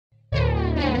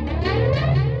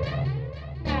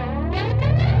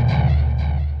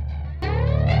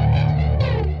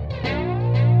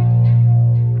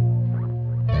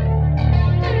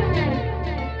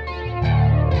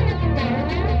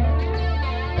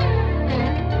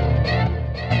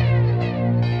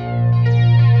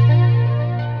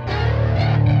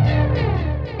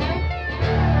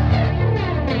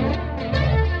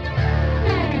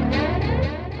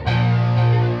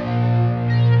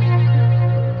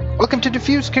Welcome to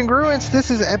Diffused Congruence. This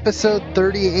is episode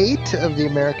 38 of the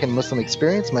American Muslim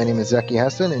Experience. My name is Zaki,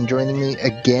 Hasan, and joining me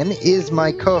again is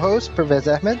my co-host, Parvez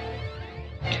Ahmed.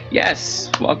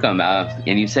 Yes, welcome.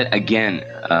 And you said again.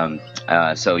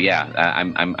 So yeah,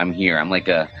 I'm here. I'm like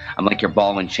your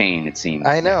ball and chain. It seems.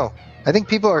 I know. I think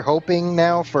people are hoping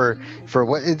now for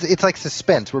what it's like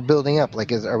suspense. We're building up.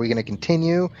 Like, are we going to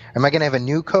continue? Am I going to have a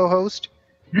new co-host?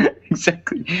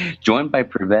 Exactly. Joined by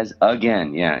Prairie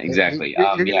again. Yeah, exactly.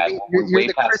 You're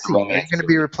the Chrissy. You're going to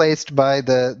be replaced by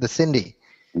the Cindy.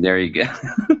 There you go.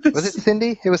 Was it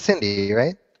Cindy? It was Cindy,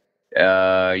 right?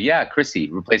 Yeah,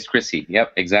 Chrissy. Replaced Chrissy.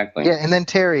 Yep, exactly. Yeah, and then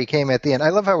Terry came at the end.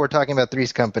 I love how we're talking about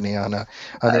Three's Company on the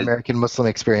American Muslim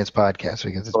Experience podcast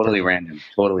because it's totally random.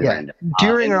 Totally random.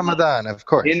 During Ramadan, of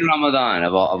course. In Ramadan,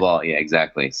 of all. Yeah,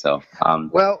 exactly. So.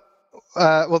 Well,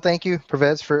 thank you,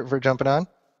 Parvez, for jumping on.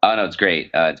 Oh no, it's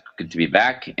great. It's good to be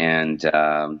back and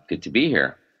good to be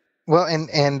here. Well,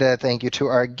 and thank you to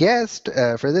our guest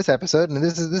for this episode. And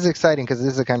this is exciting because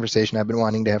this is a conversation I've been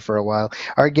wanting to have for a while.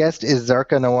 Our guest is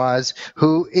Zarqa Nawaz,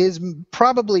 who is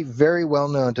probably very well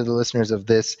known to the listeners of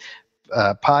this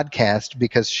podcast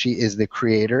because she is the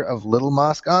creator of Little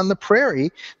Mosque on the Prairie,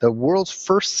 the world's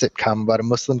first sitcom about a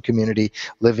Muslim community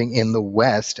living in the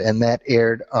West, and that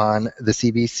aired on the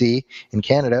CBC in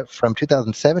Canada from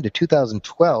 2007 to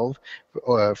 2012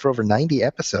 for over 90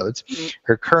 episodes.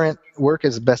 Her current work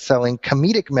is a best-selling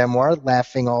comedic memoir,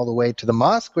 Laughing All the Way to the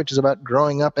Mosque, which is about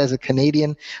growing up as a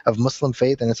Canadian of Muslim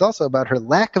faith, and it's also about her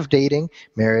lack of dating,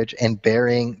 marriage, and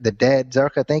burying the dead.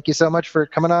 Zarqa, thank you so much for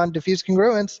coming on Diffused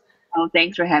Congruence. Oh,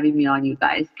 thanks for having me on, you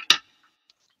guys.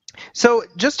 So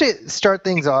just to start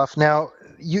things off, now,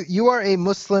 you are a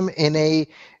Muslim in a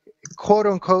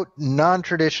quote-unquote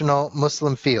non-traditional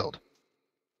Muslim field.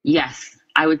 Yes,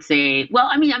 I would say, well,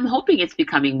 I mean, I'm hoping it's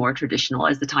becoming more traditional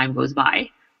as the time goes by.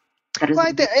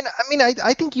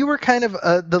 I think you were kind of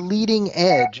the leading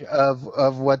edge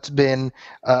of what's been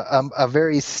a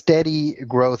very steady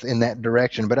growth in that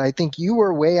direction, but I think you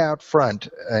were way out front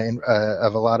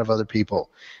of a lot of other people.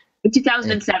 In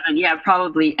 2007, yeah,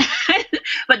 probably.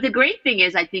 But the great thing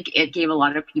is, I think it gave a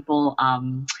lot of people,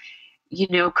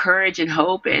 courage and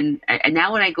hope. And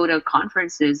now when I go to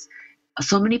conferences,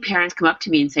 so many parents come up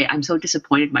to me and say, I'm so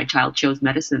disappointed my child chose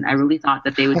medicine. I really thought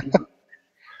that they would do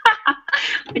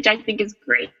which I think is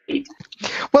great.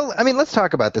 Well, I mean, let's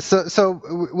talk about this. So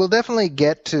we'll definitely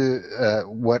get to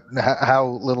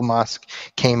how Little Mosque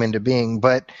came into being,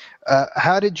 but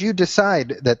how did you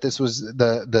decide that this was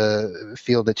the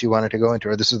field that you wanted to go into,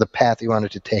 or this was the path you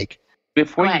wanted to take?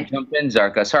 Before you jump in,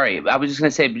 Zarqa, sorry, I was just going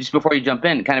to say, just before you jump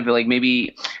in, kind of like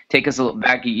maybe take us a little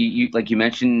back. You like you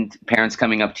mentioned parents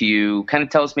coming up to you. Kind of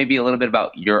tell us maybe a little bit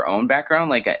about your own background.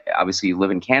 Like, obviously, you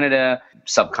live in Canada,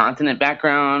 subcontinent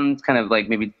background. Kind of like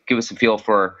maybe give us a feel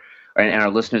for, and our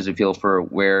listeners a feel for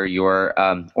where your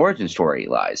origin story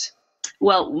lies.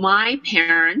 Well, my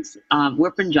parents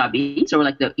were Punjabi, so we're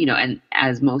like and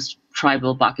as most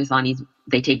tribal Pakistanis,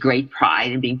 they take great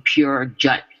pride in being pure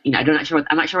Jat. I'm not sure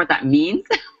what that means,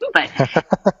 but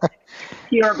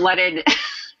pure-blooded.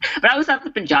 But I always thought the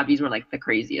Punjabis were like the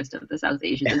craziest of the South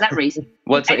Asians. Is that racist?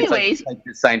 Well, it's like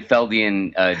the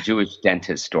Seinfeldian Jewish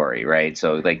dentist story, right?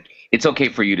 So like it's okay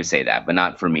for you to say that, but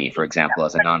not for me, for example,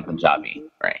 as a non-Punjabi,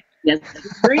 right? Yes,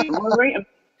 we're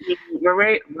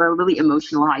a really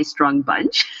emotional, high-strung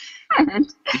bunch,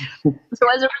 and so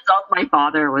as a result, my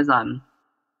father was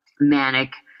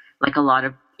manic, like a lot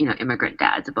of immigrant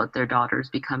dads, about their daughters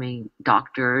becoming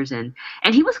doctors, and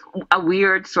he was a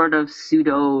weird sort of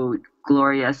pseudo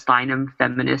Gloria Steinem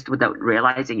feminist without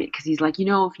realizing it, because he's like,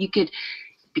 if you could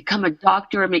become a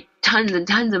doctor and make tons and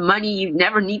tons of money, you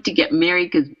never need to get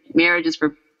married because marriage is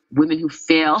for women who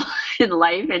fail in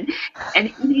life, and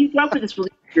he grew up with this really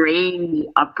strange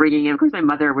upbringing, and of course my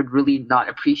mother would really not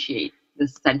appreciate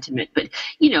this sentiment, but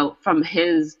from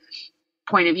his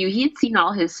point of view, he had seen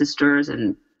all his sisters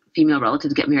and female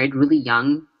relatives get married really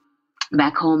young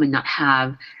back home and not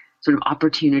have sort of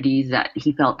opportunities that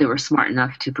he felt they were smart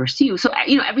enough to pursue. So,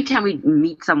 every time we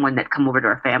meet someone that come over to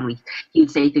our family, he'd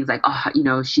say things like,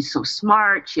 oh, she's so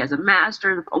smart. She has a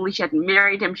master's. If only she hadn't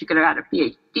married him, she could have had a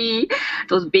PhD.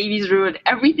 Those babies ruined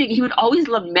everything. He would always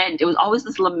lament. It was always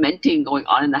this lamenting going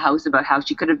on in the house about how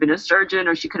she could have been a surgeon,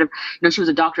 or she could have, she was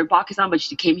a doctor in Pakistan, but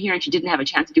she came here and she didn't have a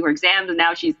chance to do her exams, and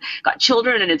now she's got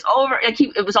children and it's over.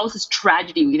 It was always this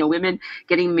tragedy. Women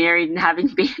getting married and having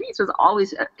babies was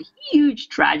always a huge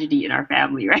tragedy in our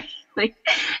family, right? Like,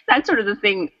 that's sort of the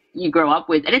thing you grow up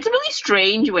with. And it's a really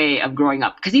strange way of growing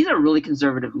up, because he's a really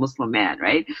conservative Muslim man,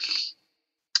 right?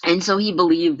 And so he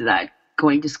believed that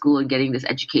going to school and getting this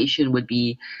education would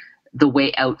be the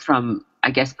way out from,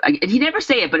 I guess, and he never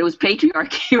say it, but it was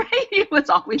patriarchy, right? It was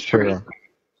always Sure.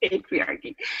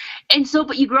 patriarchy. And so,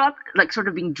 but you grow up like sort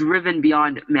of being driven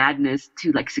beyond madness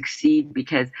to like succeed,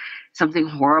 because something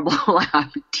horrible will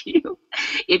happen to you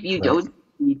if you don't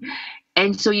succeed.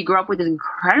 And so you grow up with this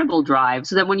incredible drive,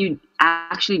 so that when you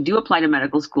actually do apply to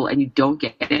medical school and you don't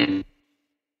get in,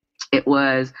 it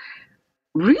was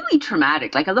really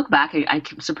traumatic. Like, I look back, I'm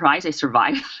surprised I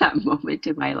survived that moment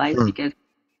in my life, because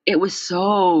it was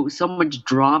so much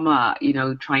drama,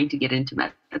 trying to get into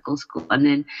medical school and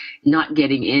then not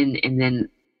getting in. And then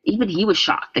even he was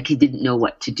shocked, like he didn't know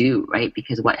what to do, right?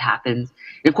 Because what happens,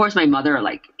 and of course my mother,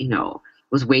 like,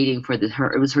 was waiting for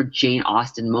it was her Jane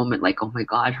Austen moment, like, oh my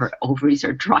God, her ovaries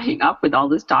are drying up with all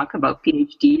this talk about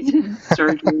PhDs and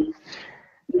surgery.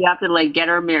 We have to like get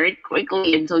her married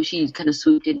quickly. And so she kind of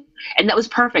swooped in, and that was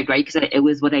perfect, right? Because it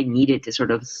was what I needed to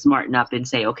sort of smarten up and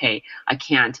say, okay, I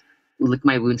can't lick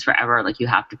my wounds forever. Like, you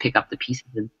have to pick up the pieces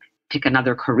and pick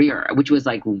another career, which was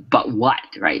like, but what,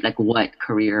 right? Like, what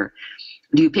career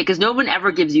do you pick? Because no one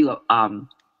ever gives you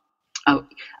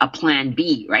a plan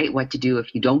B, right? What to do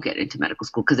if you don't get into medical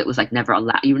school, because it was like never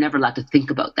allowed. You were never allowed to think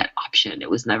about that option. It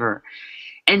was never.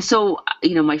 And so,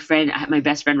 my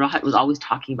best friend Rahat was always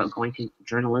talking about going to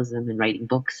journalism and writing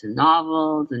books and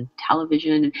novels and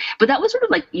television. But that was sort of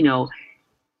like,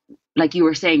 like you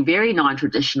were saying, very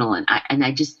non-traditional. And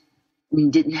I just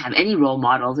didn't have any role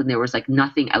models, and there was like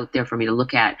nothing out there for me to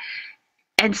look at.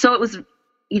 And so it was,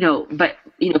 but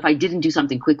if I didn't do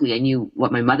something quickly, I knew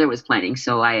what my mother was planning.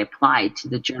 So I applied to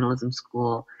the journalism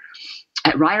school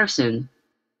at Ryerson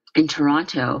in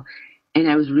Toronto, and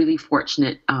I was really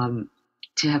fortunate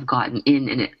to have gotten in,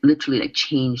 and it literally like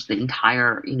changed the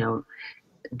entire,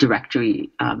 directory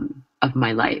of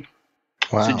my life.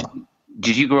 Wow. So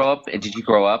did you grow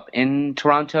up in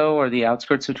Toronto or the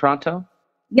outskirts of Toronto?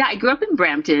 Yeah, I grew up in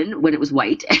Brampton when it was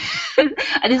white. And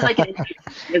it's like,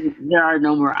 there are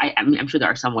no more, I'm sure there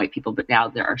are some white people, but now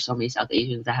there are so many South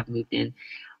Asians that have moved in.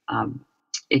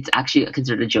 It's actually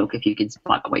considered a joke if you can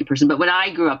spot a white person. But when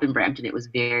I grew up in Brampton, it was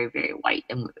very, very white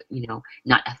and,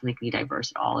 not ethnically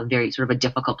diverse at all, and very sort of a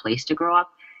difficult place to grow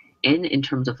up in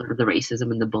terms of sort of the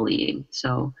racism and the bullying.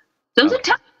 So it was a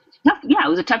tough, it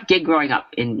was a tough gig growing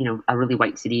up in, a really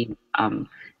white city,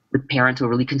 with parents who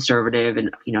were really conservative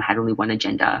and, had only one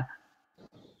agenda.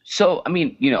 So, I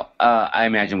mean, I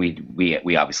imagine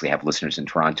we obviously have listeners in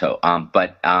Toronto,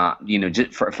 but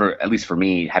just for at least for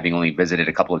me, having only visited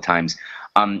a couple of times,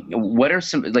 what are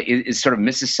some, like, is sort of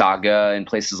Mississauga and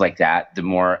places like that the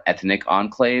more ethnic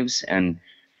enclaves, and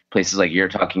places like you're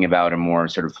talking about are more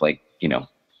sort of like,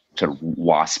 sort of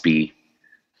waspy?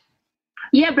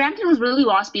 Yeah, Brampton was really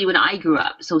waspy when I grew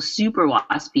up, so super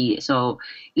waspy. So,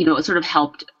 it sort of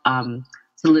helped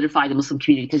solidify the Muslim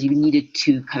community, because you needed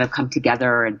to kind of come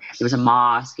together, and there was a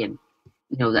mosque, and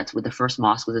that's where the first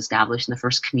mosque was established in the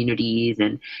first communities,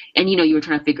 and you were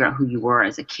trying to figure out who you were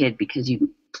as a kid, because you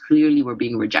clearly were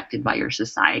being rejected by your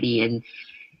society,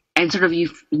 and sort of you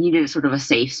needed sort of a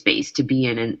safe space to be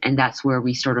in, and that's where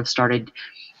we sort of started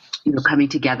coming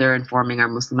together and forming our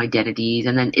Muslim identities.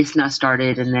 And then ISNA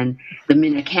started, and then the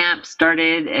Minna camp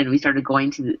started, and we started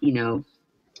going to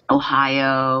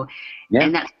Ohio,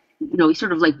 and that we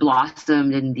sort of like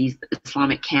blossomed in these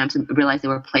Islamic camps, and realized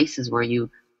there were places where you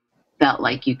felt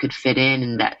like you could fit in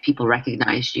and that people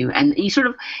recognized you, and you sort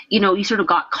of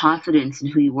got confidence in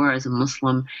who you were as a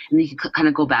Muslim, and then you could kind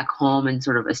of go back home and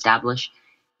sort of establish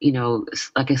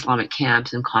like Islamic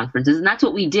camps and conferences, and that's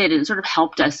what we did, and it sort of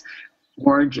helped us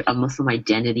forge a Muslim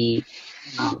identity,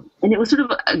 and it was sort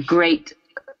of a great,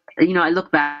 I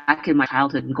look back in my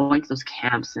childhood and going to those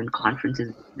camps and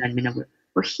conferences and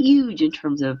were huge in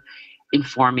terms of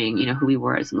informing who we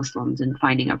were as Muslims and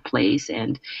finding our place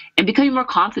and becoming more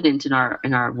confident in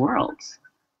our worlds.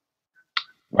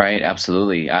 Right,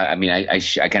 absolutely. I mean, I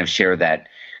kind of share that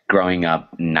growing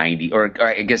up or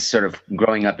I guess sort of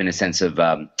growing up in a sense of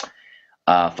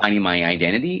finding my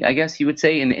identity, I guess you would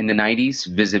say, in the 90s,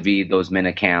 vis-a-vis those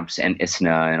MENA camps and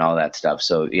ISNA and all that stuff.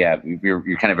 So yeah,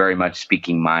 you're kind of very much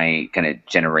speaking my kind of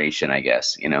generation, I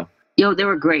guess, you know. They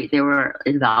were great. They were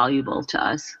invaluable to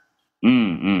us.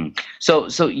 Mm-hmm.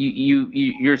 So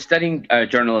you're studying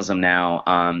journalism now,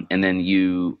 and then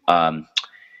you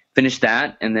finish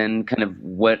that, and then kind of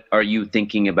what are you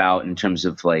thinking about in terms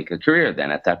of like a career then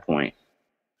at that point?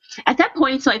 At that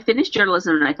point, so I finished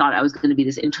journalism, and I thought I was going to be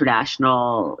this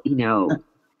international, I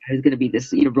was going to be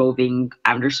this roving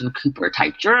Anderson Cooper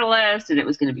type journalist, and it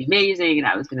was going to be amazing, and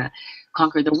I was going to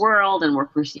conquer the world and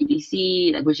work for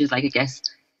CBC, which is like, I guess,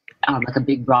 like a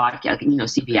big broadcast,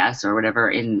 CBS or whatever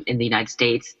in the United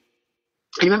States.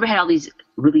 I remember I had all these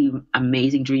really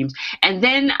amazing dreams. And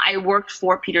then I worked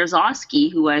for Peter Zaki,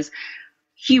 who was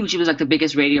huge. He was like the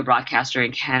biggest radio broadcaster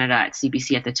in Canada at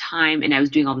CBC at the time. And I was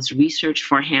doing all this research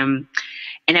for him.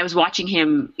 And I was watching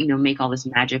him, make all this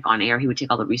magic on air. He would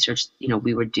take all the research,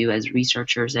 we would do as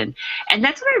researchers. And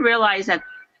that's when I realized that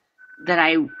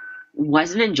I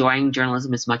wasn't enjoying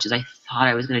journalism as much as I thought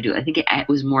I was going to do. I think it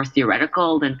was more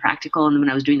theoretical than practical. And when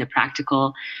I was doing the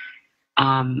practical,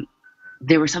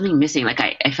 there was something missing. Like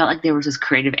I felt like there was this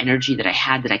creative energy that I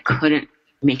had that I couldn't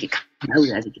make it come out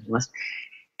as a journalist.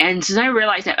 And so then I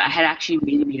realized that I had actually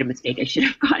made a mistake. I should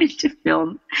have gone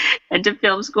into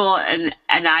film school. And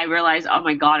I realized, oh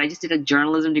my God, I just did a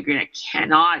journalism degree and I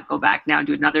cannot go back now and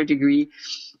do another degree.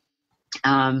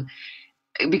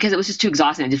 Because it was just too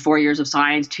exhausting. I did 4 years of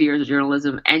science, 2 years of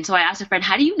journalism. And so I asked a friend,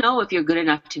 how do you know if you're good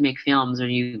enough to make films or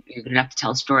you're good enough to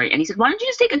tell a story? And he said, why don't you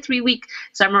just take a 3-week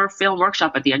summer film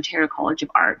workshop at the Ontario College of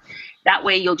Art? That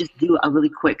way you'll just do a really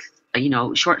quick,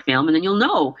 short film and then you'll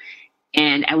know.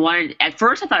 And at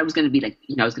first I thought it was going to be like,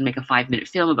 I was going to make a 5-minute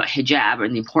film about hijab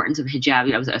and the importance of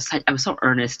hijab. I was so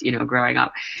earnest, growing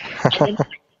up. And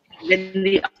then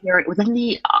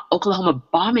the Oklahoma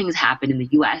bombings happened in the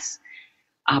U.S.,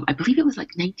 I believe it was like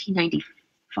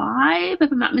 1995,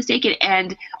 if I'm not mistaken,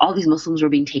 and all these Muslims were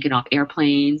being taken off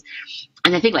airplanes.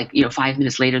 And I think 5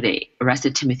 minutes later, they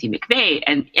arrested Timothy McVeigh.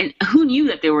 And who knew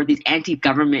that there were these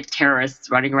anti-government terrorists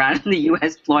running around in the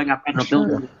U.S. blowing up federal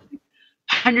buildings?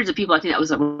 Hundreds of people. I think that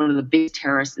was one of the biggest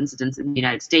terrorist incidents in the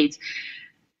United States.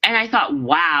 And I thought,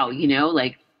 wow,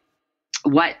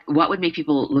 what would make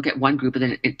people look at one group, and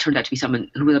then it turned out to be someone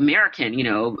who was American,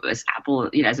 as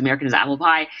American as apple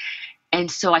pie. And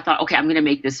so I thought, okay, I'm going to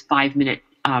make this 5-minute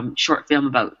short film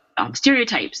about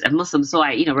stereotypes of Muslims. So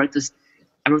I, wrote this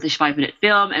 5-minute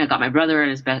film, and I got my brother and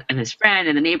his friend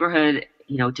in the neighborhood,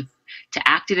 to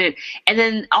act in it. And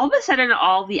then all of a sudden,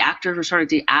 all the actors were starting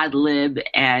to ad lib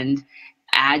and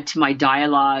add to my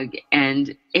dialogue,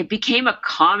 and it became a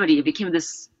comedy. It became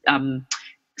this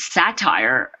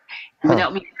satire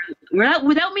without me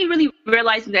really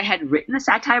realizing that I had written a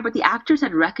satire, but the actors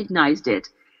had recognized it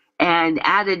and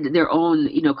added their own,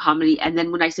 comedy. And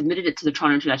then when I submitted it to the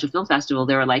Toronto International Film Festival,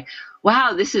 they were like,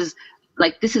 wow, this is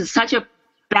such a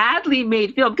badly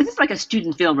made film, because it's like a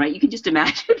student film, right? You can just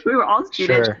imagine we were all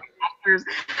students, Sure. actors,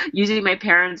 using my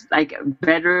parents'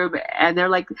 bedroom, and they're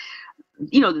like,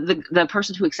 the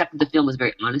person who accepted the film was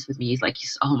very honest with me. He's like,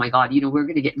 oh my God, we're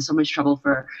going to get in so much trouble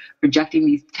for rejecting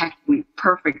these technically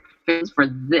perfect films for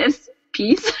this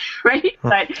piece, right?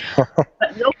 But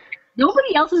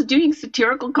nobody else is doing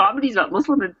satirical comedies about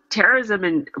Muslim terrorism,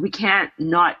 and we can't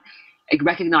not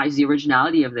recognize the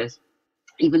originality of this,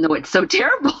 even though it's so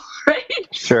terrible, right?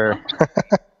 Sure.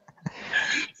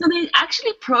 So they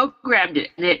actually programmed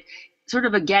it, and it sort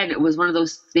of, again, it was one of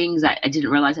those things that I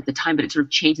didn't realize at the time, but it sort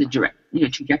of changed the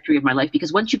trajectory of my life,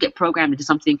 because once you get programmed into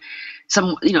something,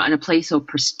 in a place so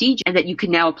prestigious, and that you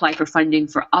can now apply for funding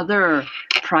for other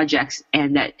projects,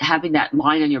 and that having that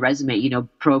line on your resume,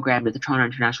 programmed at the Toronto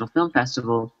International Film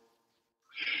Festival.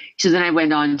 So then I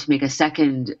went on to make a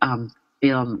second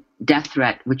film, Death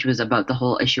Threat, which was about the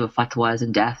whole issue of fatwas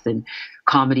and death and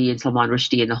comedy and Salman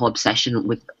Rushdie and the whole obsession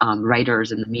with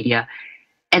writers and the media.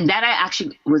 And that I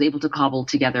actually was able to cobble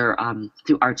together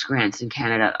through arts grants in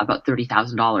Canada, about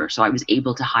 $30,000. So I was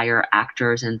able to hire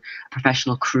actors and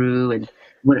professional crew and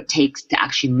what it takes to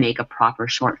actually make a proper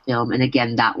short film. And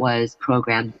again, that was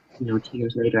programmed, 2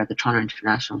 years later at the Toronto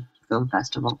International Film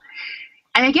Festival.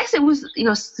 And I guess it was,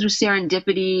 through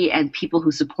serendipity and people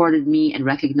who supported me and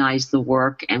recognized the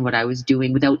work and what I was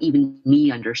doing without even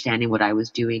me understanding what I was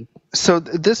doing. So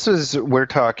we're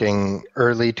talking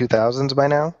early 2000s by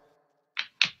now?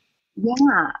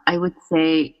 Yeah, I would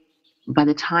say by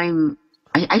the time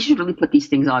I should really put these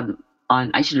things on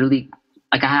I should really,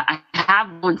 I have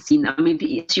one seen them. I mean,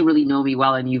 if you really know me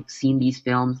well and you've seen these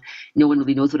films, no one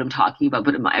really knows what I'm talking about.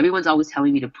 But everyone's always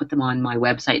telling me to put them on my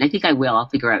website, and I think I will. I'll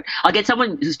figure out. I'll get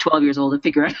someone who's 12 years old to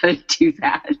figure out how to do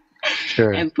that.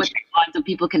 Sure. And put them on so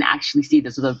people can actually see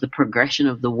this, so the progression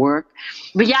of the work.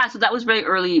 But yeah, so that was very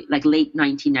early, like late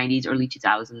 1990s, early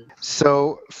 2000s.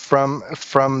 So from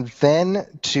then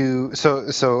to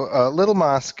Little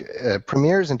Mosque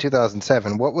premieres in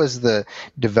 2007. What was the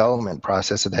development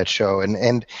process of that show?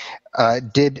 And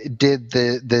did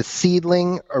the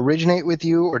seedling originate with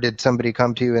you, or did somebody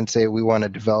come to you and say, we want to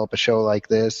develop a show like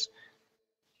this?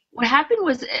 What happened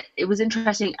was, it was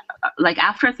interesting. Like,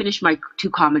 after I finished my 2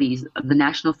 comedies, the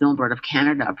National Film Board of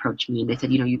Canada approached me and they said,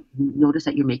 you notice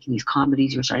that you're making these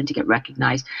comedies, you're starting to get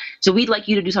recognized. So we'd like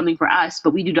you to do something for us,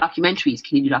 but we do documentaries.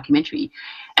 Can you do documentary?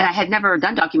 And I had never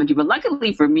done documentary, but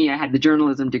luckily for me, I had the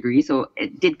journalism degree, so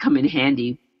it did come in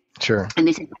handy. Sure. And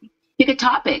they said, pick a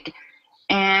topic.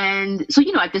 And so,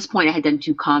 at this point I had done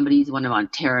 2 comedies, one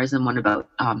about terrorism, one about,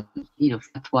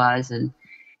 fatwas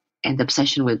and the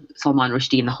obsession with Salman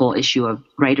Rushdie and the whole issue of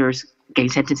writers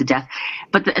getting sentenced to death.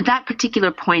 But at that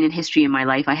particular point in history in my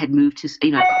life, I had moved to,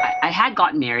 I had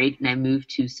gotten married and I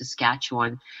moved to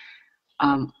Saskatchewan,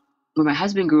 where my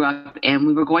husband grew up, and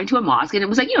we were going to a mosque, and it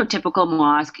was like, typical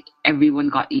mosque. Everyone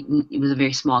got eaten. It was a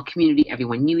very small community.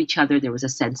 Everyone knew each other. There was a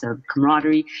sense of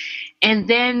camaraderie. And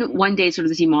then one day, sort of,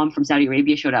 this imam from Saudi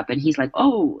Arabia showed up, and he's like,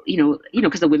 oh,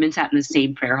 because the women sat in the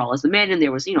same prayer hall as the men, and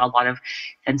there was, a lot of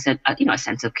sense of, a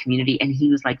sense of community. And he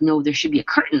was like, no, there should be a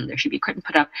curtain. There should be a curtain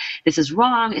put up. This is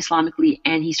wrong Islamically.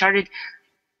 And he started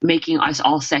making us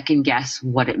all second guess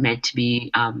what it meant to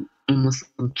be a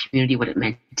Muslim community, what it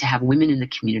meant to have women in the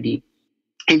community.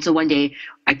 And so one day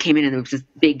I came in and there was this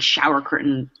big shower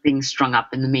curtain thing strung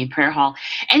up in the main prayer hall.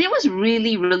 And it was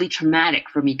really, really traumatic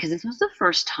for me, because this was the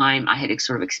first time I had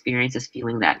sort of experienced this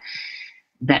feeling that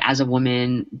as a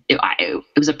woman, it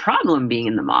was a problem being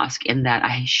in the mosque, and that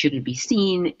I shouldn't be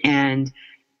seen. And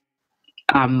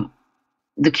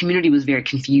the community was very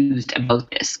confused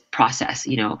about this process,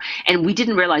 and we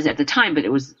didn't realize at the time, but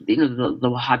it was, the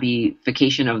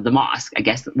Wahhabification of the mosque, I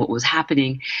guess, what was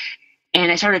happening. And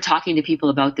I started talking to people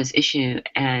about this issue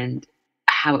and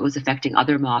how it was affecting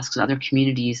other mosques, other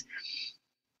communities.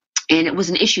 And it was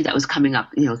an issue that was coming up,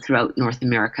 throughout North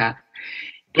America.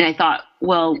 And I thought,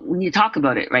 well, we need to talk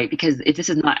about it, right? Because if this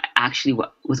is not actually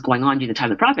what was going on during the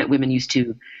time of the Prophet, women used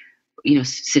to,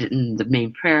 sit in the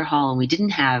main prayer hall, and we didn't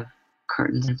have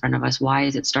curtains in front of us. Why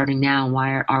is it starting now?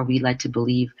 Why are we led to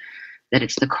believe that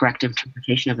it's the correct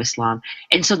interpretation of Islam?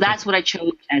 And so that's what I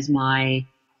chose as my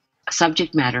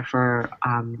subject matter for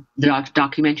the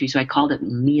documentary. So I called it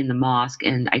Me in the Mosque,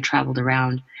 and I traveled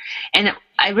around, and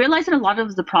I realized that a lot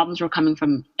of the problems were coming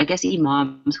from, I guess,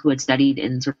 imams who had studied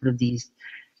in sort of these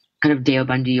kind of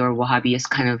Deobandi or Wahhabist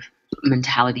kind of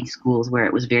mentality schools, where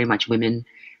it was very much women,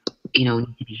 need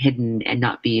to be hidden and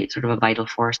not be sort of a vital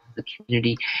force of the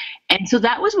community. And so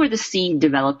that was where the seed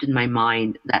developed in my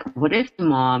mind, that what if the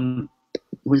mom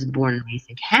was born and raised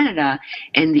in Canada,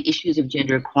 and the issues of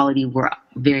gender equality were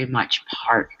very much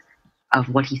part of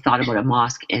what he thought about a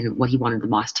mosque and what he wanted the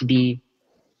mosque to be.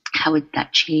 How would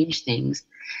that change things?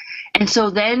 And so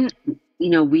then,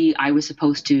 I was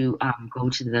supposed to go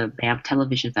to the Banff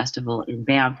Television Festival in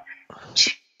Banff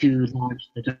to launch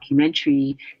the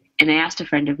documentary. And I asked a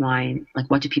friend of mine, like,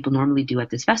 what do people normally do at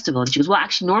this festival? And she goes, well,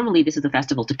 actually, normally this is a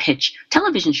festival to pitch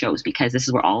television shows, because this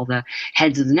is where all the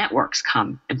heads of the networks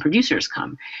come and producers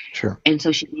come. Sure. And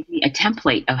so she gave me a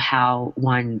template of how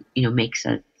one, makes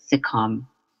a sitcom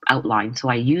outline. So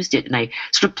I used it, and I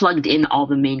sort of plugged in all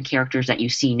the main characters that you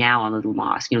see now on Little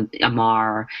Mosque,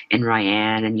 Amar and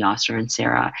Ryan and Yasser and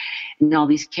Sarah, and all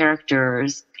these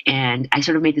characters. And I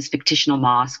sort of made this fictional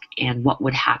mosque, and what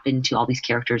would happen to all these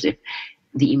characters if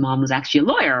the imam was actually a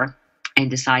lawyer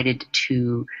and decided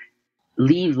to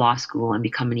leave law school and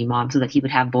become an imam, so that he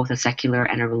would have both a secular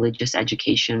and a religious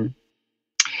education,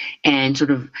 and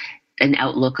sort of an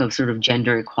outlook of sort of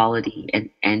gender equality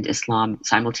and Islam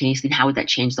simultaneously. And how would that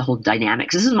change the whole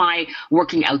dynamics? This is my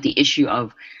working out the issue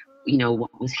of,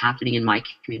 what was happening in my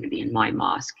community, in my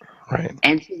mosque. Right.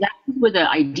 And so that's where the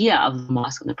idea of the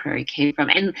mosque on the prairie came from.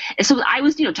 And so I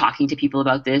was, talking to people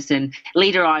about this, and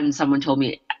later on someone told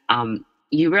me,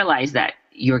 you realize that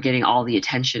you're getting all the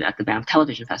attention at the Banff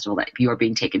Television Festival, that you are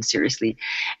being taken seriously.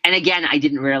 And again, I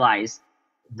didn't realize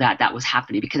that was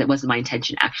happening, because it wasn't my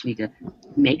intention actually to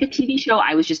make a TV show.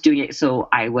 I was just doing it so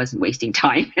I wasn't wasting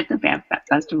time at the Banff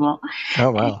Festival.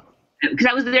 Oh, wow. Because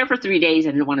I was there for 3 days.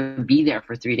 I didn't want to be there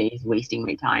for 3 days wasting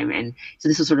my time. And so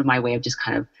this was sort of my way of just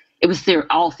kind of it was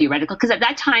all theoretical, because at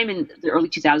that time in the early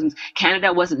 2000s,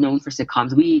 Canada wasn't known for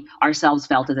sitcoms. We ourselves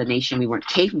felt as a nation we weren't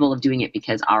capable of doing it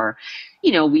because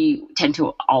we tend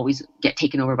to always get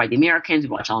taken over by the Americans. We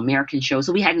watch all American shows.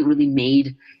 So we hadn't really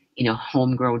made,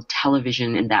 homegrown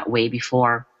television in that way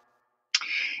before.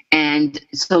 And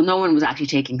so no one was actually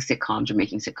taking sitcoms or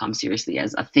making sitcoms seriously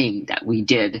as a thing that we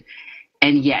did.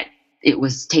 And yet it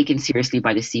was taken seriously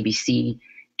by the CBC.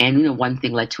 And, one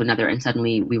thing led to another. And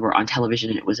suddenly we were on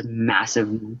television, and it was a massive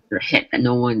hit that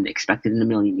no one expected in a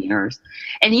million years.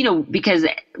 And, because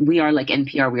we are like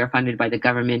NPR, we are funded by the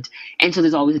government. And so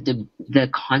there's always the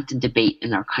constant debate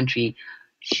in our country.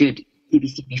 Should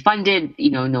CBC be funded?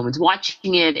 No one's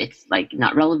watching it. It's like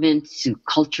not relevant to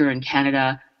culture in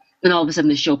Canada. And all of a sudden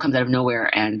the show comes out of nowhere,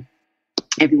 and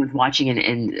everyone's watching,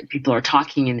 and people are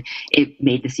talking, and it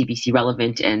made the CBC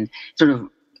relevant and sort of,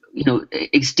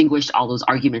 extinguished all those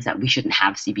arguments that we shouldn't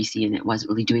have CBC and it wasn't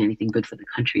really doing anything good for the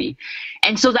country.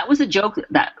 And so that was a joke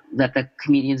that the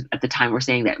comedians at the time were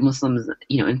saying, that Muslims,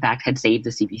 in fact had saved the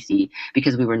CBC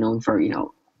because we were known for,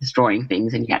 destroying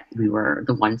things, and yet we were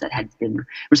the ones that had been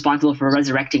responsible for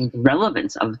resurrecting the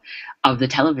relevance of the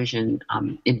television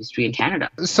industry in Canada.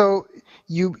 So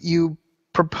you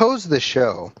proposed the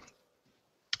show,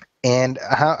 and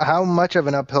how much of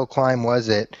an uphill climb was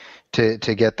it to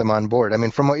get them on board? I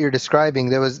mean, from what you're describing,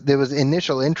 there was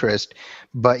initial interest,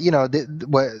 but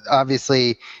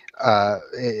obviously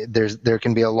there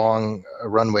can be a long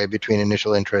runway between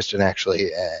initial interest and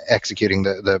actually executing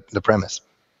the premise.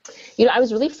 I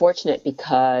was really fortunate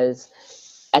because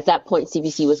at that point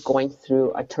CBC was going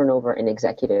through a turnover in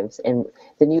executives, and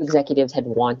the new executives had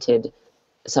wanted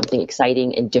something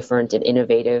exciting and different and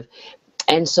innovative.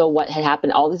 And so what had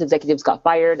happened, all these executives got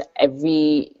fired.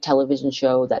 Every television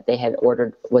show that they had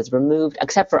ordered was removed,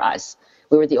 except for us.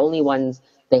 We were the only ones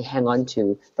they hang on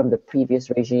to from the previous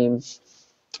regime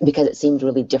because it seemed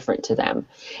really different to them.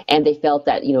 And they felt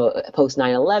that, post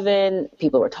 9/11,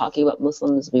 people were talking about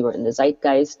Muslims. We were in the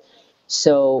zeitgeist.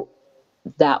 So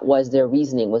that was their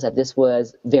reasoning, was that this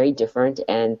was very different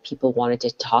and people wanted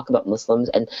to talk about Muslims,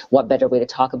 and what better way to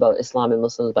talk about Islam and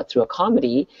Muslims but through a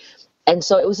comedy. And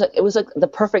so it was the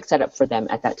perfect setup for them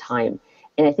at that time.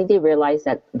 And I think they realized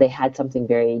that they had something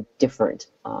very different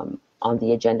on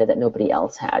the agenda that nobody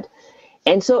else had.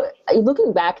 And so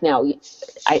looking back now,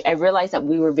 I realized that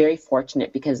we were very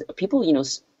fortunate because people,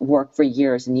 work for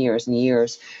years and years and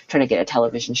years trying to get a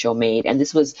television show made. And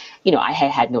this was, I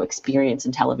had no experience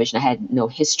in television. I had no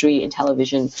history in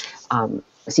television.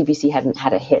 CBC hadn't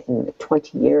had a hit in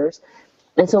 20 years.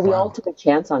 And so we all took a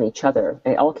chance on each other.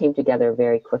 It all came together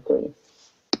very quickly.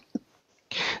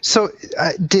 So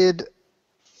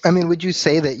would you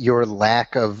say that your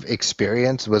lack of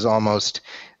experience was almost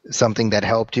something that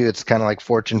helped you? It's kind of like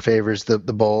fortune favors the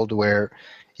bold, where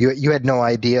you had no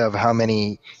idea of how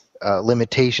many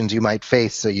limitations you might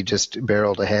face, so you just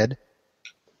barreled ahead?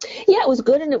 Yeah, it was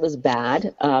good and it was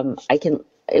bad.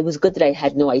 It was good that I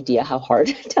had no idea how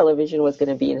hard television was going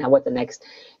to be and what the next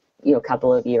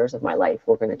couple of years of my life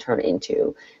were going to turn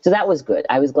into. So that was good.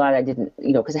 I was glad I didn't,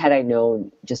 because had I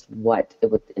known just what it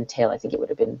would entail, I think it would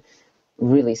have been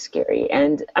really scary.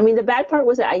 And I mean, the bad part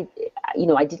was that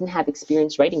I didn't have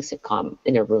experience writing sitcom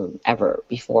in a room ever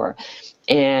before.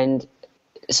 And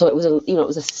so it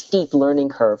was a steep learning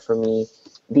curve for me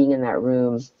being in that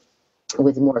room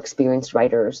with more experienced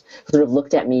writers who sort of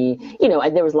looked at me,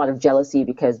 and there was a lot of jealousy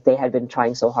because they had been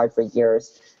trying so hard for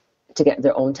years to get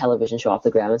their own television show off the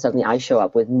ground. And suddenly I show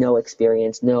up with no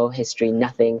experience, no history,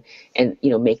 nothing, and,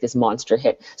 make this monster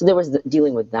hit. So there was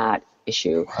dealing with that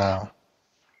issue. Wow.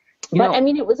 But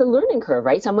it was a learning curve,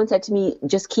 right? Someone said to me,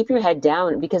 just keep your head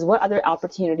down, because what other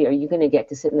opportunity are you going to get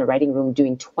to sit in the writing room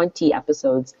doing 20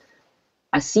 episodes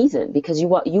a season? Because you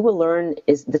will learn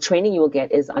is the training you will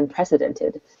get is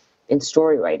unprecedented in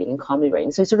story writing and comedy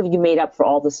writing. So sort of you made up for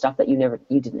all the stuff that you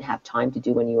didn't have time to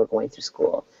do when you were going through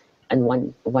school. And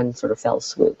one sort of fell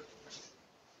swoop.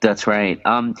 That's right.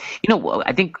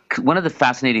 I think one of the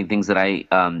fascinating things that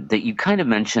that you kind of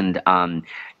mentioned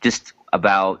just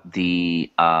about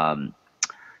the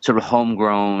sort of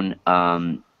homegrown,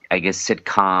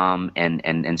 sitcom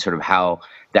and sort of how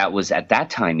that was at that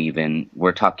time, even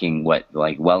we're talking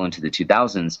well into the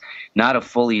 2000s, not a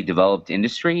fully developed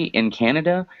industry in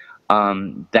Canada.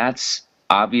 That's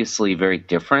obviously very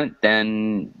different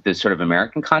than the sort of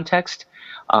American context.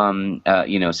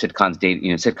 Sitcoms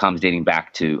dating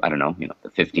back to, I don't know, the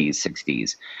 50s,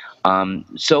 60s.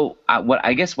 So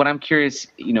what I'm curious,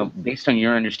 based on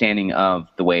your understanding of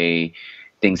the way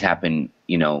things happen,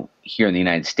 here in the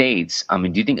United States, do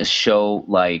you think a show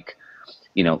like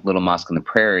Little Mosque on the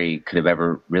Prairie could have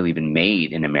ever really been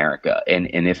made in America? And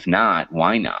if not,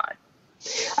 why not?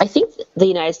 I think the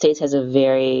United States has a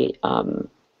very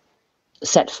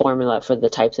set formula for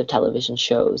the types of television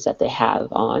shows that they have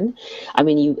on. I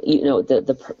mean,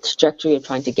 the trajectory of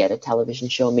trying to get a television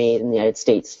show made in the United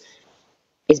States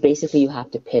is basically you have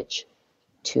to pitch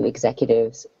to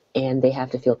executives and they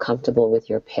have to feel comfortable with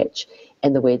your pitch.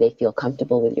 And the way they feel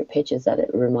comfortable with your pitch is that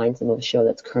it reminds them of a show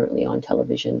that's currently on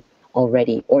television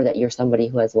already, or that you're somebody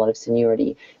who has a lot of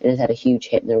seniority and has had a huge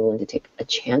hit and they're willing to take a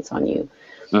chance on you.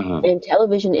 And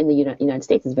television in the United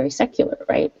States is very secular,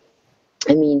 right?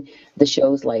 I mean, the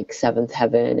shows like Seventh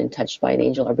Heaven and Touched by an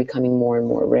Angel are becoming more and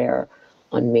more rare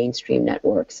on mainstream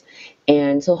networks.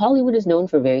 And so Hollywood is known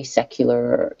for very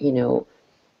secular,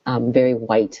 very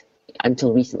white,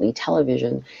 until recently,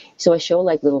 television. So a show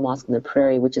like Little Mosque on the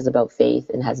Prairie, which is about faith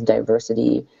and has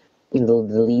diversity, the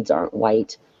leads aren't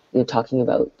white, talking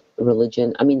about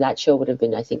religion. I mean, that show would have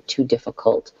been, I think, too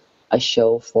difficult a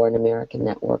show for an American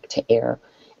network to air.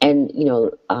 And,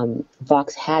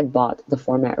 Fox had bought the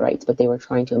format rights, but they were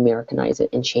trying to Americanize it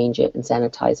and change it and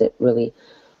sanitize it really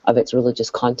of its religious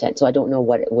content. So I don't know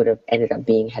what it would have ended up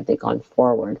being had they gone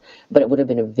forward, but it would have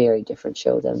been a very different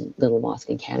show than Little Mosque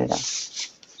in Canada.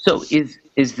 So is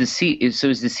the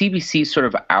CBC sort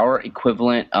of our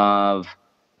equivalent of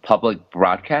public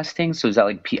broadcasting? So is that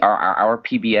like our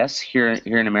PBS here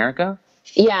in America?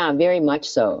 Yeah, very much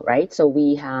so, right? So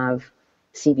we have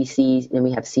CBC and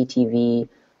we have CTV.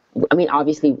 I mean,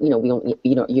 obviously, we don't,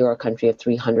 you're a country of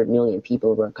 300 million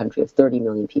people. We're a country of 30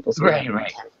 million people. So right.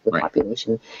 The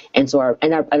population. And so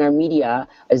our media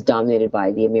is dominated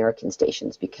by the American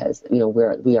stations because,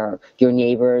 we are your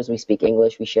neighbors. We speak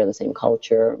English. We share the same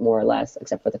culture, more or less,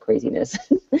 except for the craziness,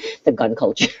 the gun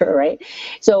culture, right?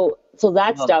 So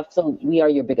that stuff, so we are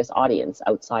your biggest audience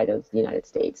outside of the United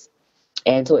States.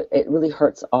 And so it really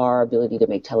hurts our ability to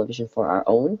make television for our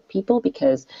own people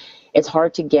because it's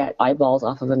hard to get eyeballs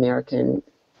off of American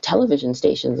television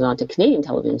stations and onto Canadian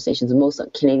television stations. And most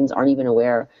Canadians aren't even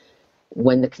aware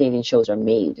when the Canadian shows are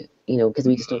made, because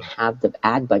we just don't have the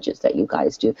ad budgets that you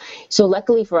guys do. So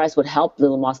luckily for us, what helped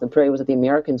Little Mosque on the Prairie was that the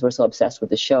Americans were so obsessed with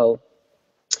the show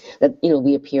that,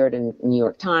 we appeared in New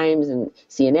York Times and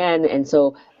CNN. And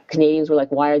so Canadians were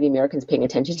like, why are the Americans paying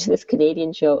attention to this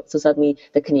Canadian show? So suddenly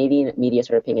the Canadian media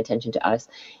started paying attention to us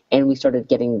and we started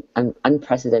getting an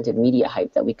unprecedented media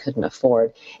hype that we couldn't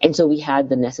afford. And so we had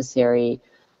the necessary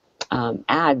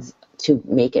ads to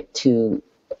make it to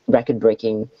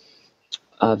record-breaking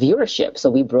viewership. So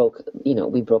we broke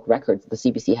records. The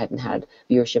CBC hadn't had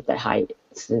viewership that high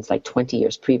since like 20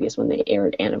 years previous when they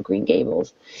aired Anne of Green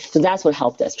Gables. So that's what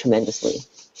helped us tremendously.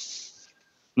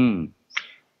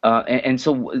 And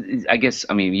so I guess,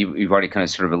 I mean, you've already kind of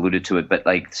sort of alluded to it, but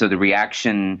so the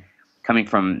reaction coming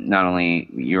from not only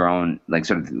your own,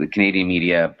 sort of the Canadian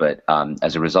media, but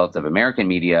as a result of American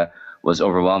media was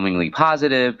overwhelmingly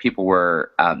positive. People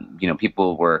were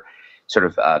sort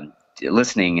of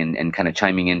listening and kind of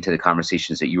chiming into the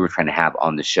conversations that you were trying to have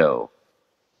on the show.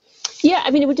 Yeah,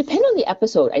 I mean, it would depend on the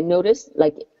episode. I noticed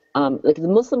the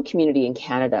Muslim community in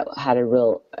Canada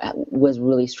was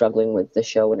really struggling with the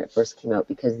show when it first came out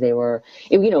because they were,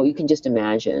 you can just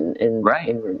imagine in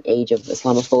an age of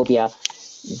Islamophobia,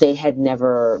 they had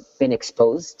never been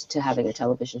exposed to having a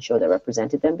television show that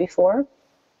represented them before.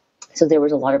 So there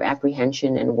was a lot of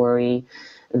apprehension and worry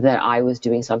that I was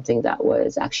doing something that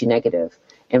was actually negative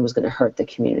and was going to hurt the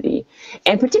community.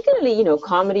 And particularly,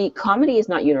 comedy is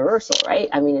not universal, right?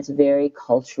 I mean, it's very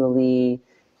culturally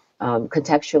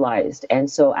contextualized.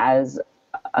 And so as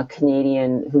a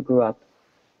Canadian who grew up,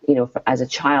 as a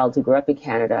child who grew up in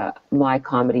Canada, my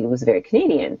comedy was very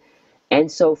Canadian.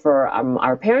 And so for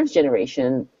our parents'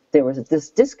 generation, there was this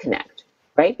disconnect,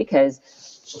 right? Because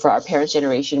for our parents'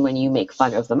 generation, when you make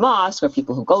fun of the mosque or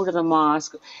people who go to the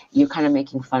mosque, you're kind of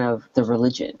making fun of the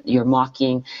religion. You're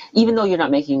mocking, even though you're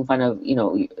not making fun of,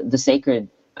 the sacred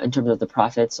in terms of the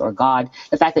prophets or God,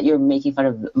 the fact that you're making fun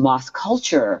of mosque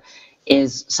culture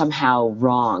is somehow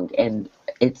wrong, and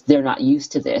they're not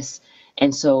used to this.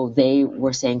 And so they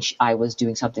were saying I was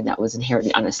doing something that was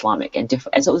inherently un-Islamic and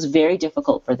different. And so it was very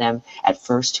difficult for them at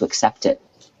first to accept it.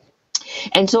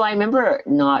 And so I remember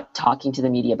not talking to the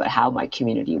media about how my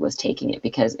community was taking it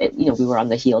because, we were on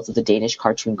the heels of the Danish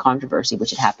cartoon controversy, which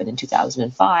had happened in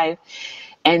 2005.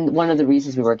 And one of the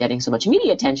reasons we were getting so much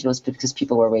media attention was because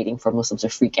people were waiting for Muslims to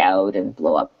freak out and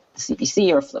blow up the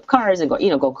CBC or flip cars and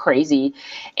go crazy.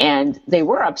 And they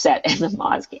were upset in the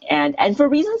mosque. And for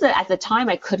reasons that at the time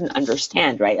I couldn't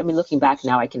understand, right? I mean, looking back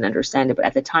now, I can understand it. But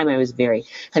at the time I was very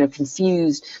kind of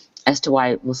confused as to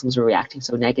why Muslims were reacting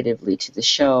so negatively to the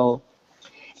show.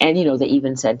 And, they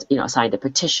even said, signed a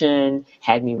petition,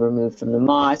 had me removed from the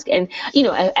mosque. And,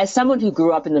 as someone who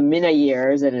grew up in the Mina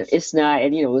years and in ISNA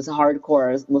and, was a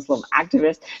hardcore Muslim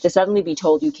activist, to suddenly be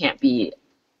told you can't be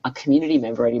a community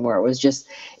member anymore, it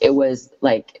was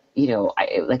like,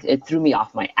 it threw me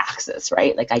off my axis,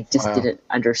 right? Like, I just didn't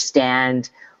understand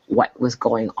what was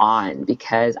going on,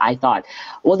 because I thought,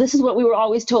 well, this is what we were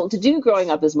always told to do growing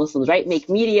up as Muslims, right? Make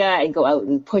media and go out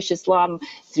and push Islam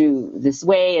through this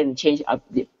way and change up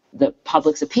the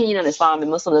public's opinion on Islam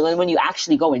and Muslims. And then when you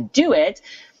actually go and do it,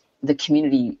 the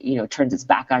community, turns its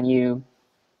back on you.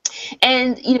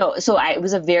 And, so it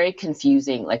was a very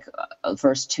confusing,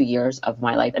 first 2 years of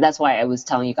my life. And that's why I was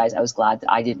telling you guys I was glad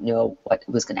that I didn't know what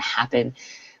was going to happen,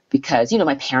 because,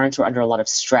 my parents were under a lot of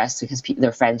stress because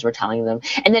their friends were telling them.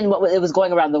 And then it was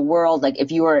going around the world, like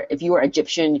if you were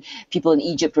Egyptian, people in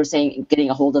Egypt were getting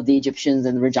a hold of the Egyptians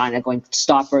in Regina, going,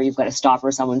 stop her, you've got to stop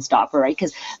her, someone stop her, right?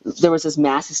 Because there was this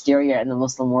mass hysteria in the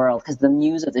Muslim world because the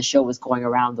news of the show was going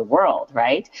around the world,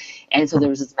 right? And so there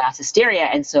was this mass hysteria.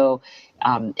 And so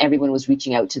everyone was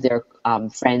reaching out to their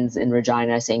friends in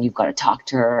Regina saying, you've got to talk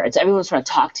to her. And so everyone was trying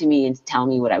to talk to me and tell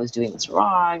me what I was doing was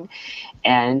wrong.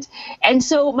 And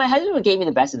so my husband gave me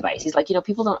the best advice. He's like,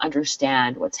 people don't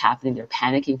understand what's happening. They're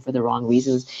panicking for the wrong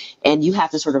reasons. And you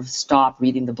have to sort of stop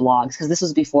reading the blogs, because this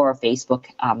was before Facebook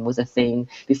was a thing,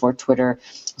 before Twitter.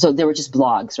 So there were just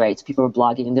blogs, right? So people were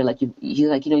blogging, and they're like,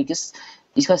 you just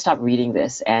got to stop reading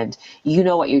this. And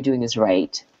what you're doing is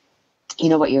right. You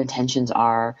know what your intentions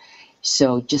are.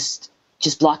 So just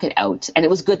block it out. And it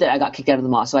was good that I got kicked out of the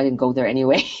mosque, so I didn't go there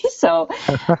anyway. So,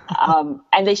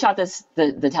 and they shot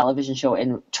the television show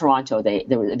in Toronto.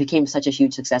 It became such a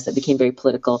huge success. It became very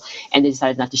political, and they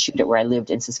decided not to shoot it where I lived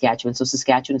in Saskatchewan. So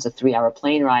Saskatchewan is a 3-hour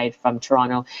plane ride from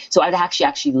Toronto. So I'd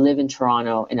actually live in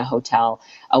Toronto in a hotel,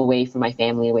 away from my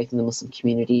family, away from the Muslim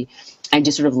community, and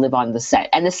just sort of live on the set.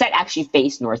 And the set actually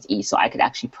faced northeast, so I could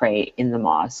actually pray in the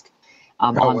mosque.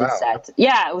 The set.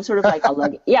 Yeah, it was sort of like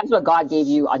it's what God gave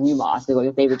you a new mosque.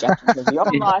 If they rejected your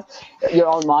own mosque, your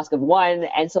own mosque of one.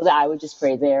 And so that I would just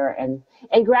pray there. And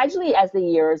gradually, as the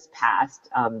years passed,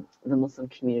 the Muslim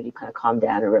community kind of calmed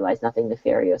down and realized nothing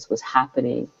nefarious was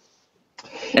happening.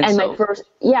 And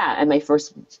my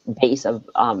first base of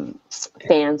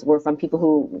fans were from people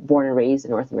who were born and raised in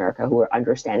North America, who were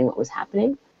understanding what was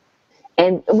happening.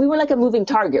 And we were like a moving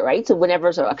target, right? So whenever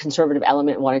a conservative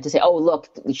element wanted to say, oh, look,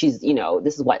 she's,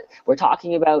 this is what we're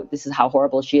talking about, this is how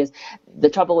horrible she is. The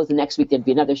trouble was the next week there'd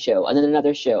be another show, and then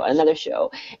another show, another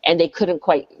show. And they couldn't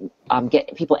quite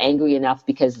get people angry enough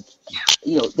because,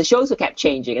 the shows kept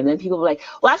changing. And then people were like,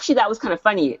 well, actually, that was kind of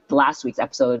funny, the last week's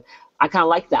episode. I kind of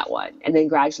liked that one. And then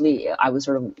gradually I was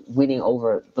sort of winning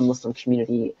over the Muslim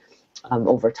community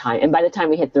over time. And by the time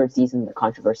we hit third season, the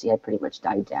controversy had pretty much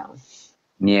died down.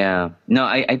 Yeah, no,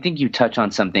 I think you touch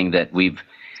on something that we've,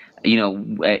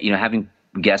 having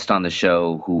guests on the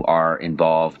show who are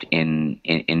involved in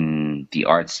the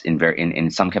arts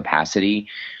in some capacity,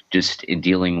 just in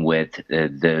dealing with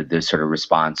the sort of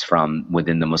response from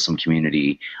within the Muslim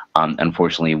community.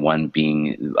 Unfortunately, one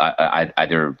being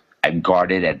either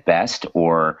guarded at best,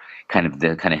 or kind of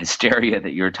the kind of hysteria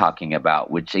that you're talking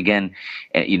about, which again,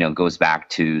 goes back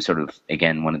to sort of,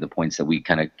 again, one of the points that we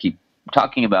kind of keep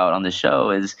talking about on the show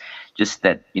is just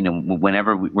that,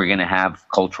 whenever we're going to have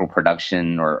cultural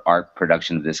production or art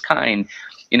production of this kind,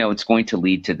 it's going to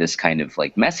lead to this kind of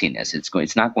like messiness.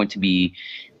 It's not going to be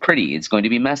pretty. It's going to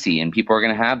be messy, and people are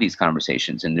going to have these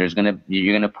conversations, and you're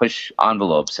going to push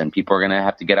envelopes, and people are going to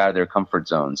have to get out of their comfort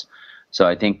zones. So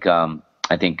I think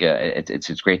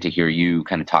it's great to hear you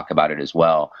kind of talk about it as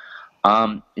well.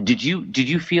 Did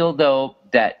you feel though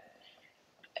that,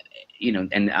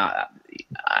 and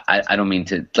I don't mean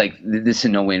to, like, this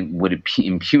in no way would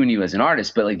impugn you as an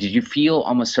artist, but like, did you feel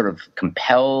almost sort of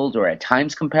compelled, or at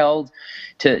times compelled,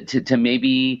 to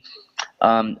maybe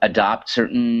adopt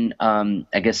certain,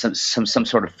 I guess some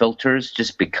sort of filters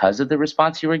just because of the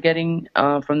response you were getting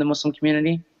from the Muslim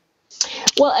community?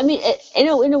 Well, I mean, in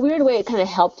a weird way, it kind of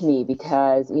helped me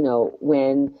because,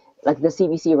 when like the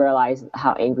CBC realized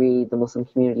how angry the Muslim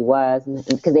community was, and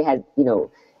because they had,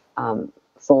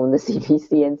 phoned the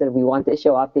CBC and said, we want this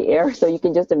show off the air. So you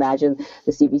can just imagine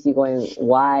the CBC going,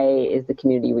 why is the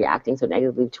community reacting so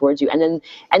negatively towards you? And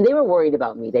they were worried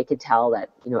about me. They could tell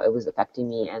that, it was affecting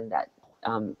me, and that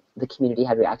the community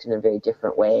had reacted in a very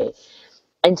different way.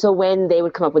 And so when they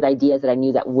would come up with ideas that I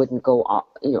knew that wouldn't go,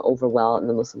 over well in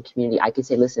the Muslim community, I could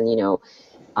say, listen,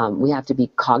 we have to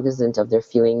be cognizant of their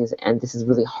feelings, and this is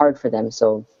really hard for them.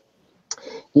 So,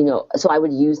 so I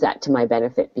would use that to my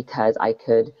benefit, because I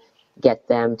could get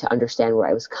them to understand where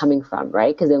I was coming from,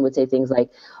 right? Because then would say things like,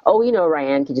 oh,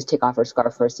 Ryan can just take off her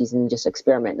scarf for a season and just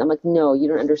experiment. And I'm like, no, you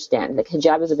don't understand. Like,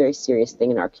 hijab is a very serious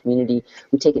thing in our community.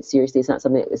 We take it seriously. It's not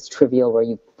something that's trivial where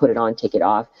you put it on, take it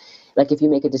off. Like, if you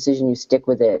make a decision, you stick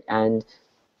with it. And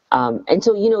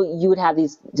so, you would have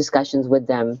these discussions with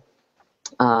them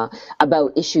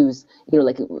about issues,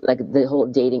 like the whole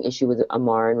dating issue with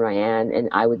Amar and Ryan. And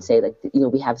I would say, like,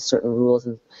 we have certain rules,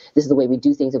 and this is the way we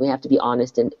do things, and we have to be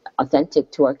honest and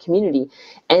authentic to our community.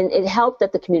 And it helped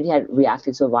that the community had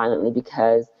reacted so violently,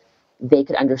 because they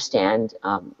could understand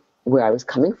where I was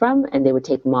coming from, and they would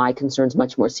take my concerns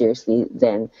much more seriously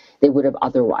than they would have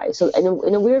otherwise. So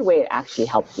in a weird way, it actually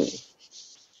helped me.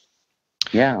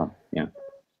 Yeah.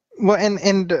 Well,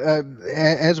 and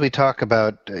as we talk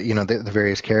about the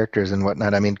various characters and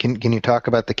whatnot, I mean, can you talk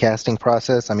about the casting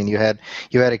process? I mean, you had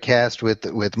a cast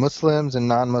with Muslims and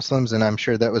non-Muslims, and I'm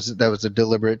sure that was a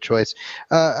deliberate choice.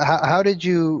 How did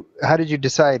you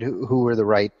decide who were the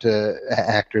right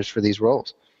actors for these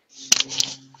roles?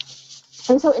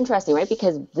 And so interesting, right?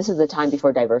 Because this is the time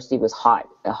before diversity was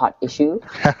a hot issue in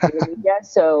the media.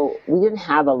 So we didn't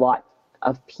have a lot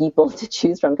of people to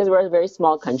choose from, because we're a very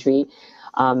small country.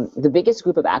 The biggest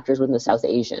group of actors were the South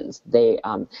Asians. They,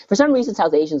 for some reason,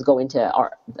 South Asians go into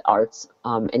arts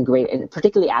and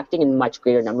particularly acting in much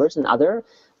greater numbers than other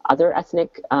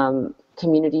ethnic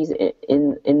communities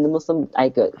in the Muslim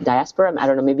diaspora. I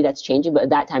don't know, maybe that's changing, but at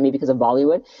that time, maybe because of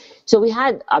Bollywood. So we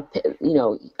had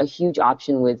a huge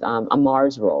option with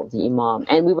Amar's role, the Imam,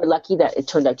 and we were lucky that it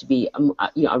turned out to be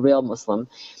a real Muslim,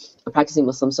 a practicing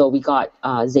Muslim. So we got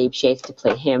Zaib Sheikh to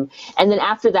play him, and then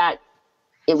after that,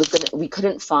 we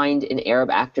couldn't find an Arab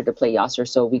actor to play Yasser,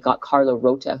 so we got Carlo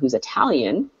Rota, who's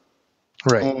Italian,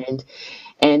 right?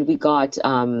 And we got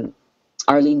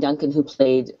Arlene Duncan, who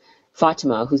played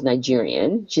Fatima, who's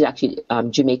Nigerian. She's actually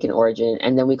Jamaican origin.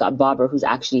 And then we got Babur, who's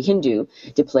actually Hindu,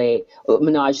 to play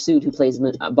Manoj Sood, who plays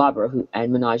Babur,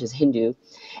 and Manoj is Hindu.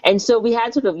 And so we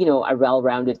had sort of, a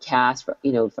well-rounded cast,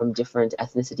 from different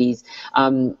ethnicities.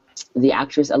 The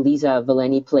actress Aliza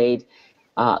Valeni played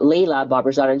Layla,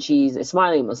 Babur's daughter, and she's a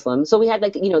Somali Muslim. So we had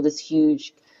this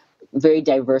huge, very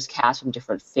diverse cast from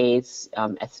different faiths,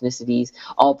 ethnicities,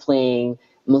 all playing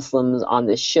Muslims on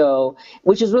this show,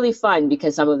 which was really fun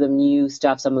because some of them knew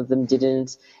stuff, some of them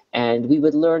didn't. And we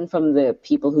would learn from the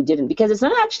people who didn't, because it's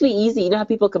not actually easy. You know how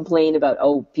people complain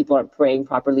about, people aren't praying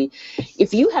properly.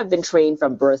 If you have been trained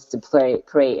from birth to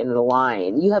pray in the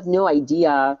line, you have no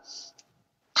idea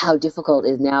how difficult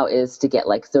it now is to get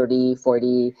like 30,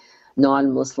 40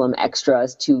 non-Muslim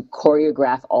extras to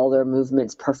choreograph all their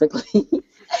movements perfectly.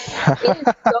 It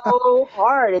is so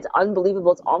hard. It's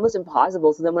unbelievable. It's almost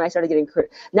impossible. So then when I started getting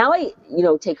now I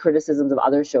take criticisms of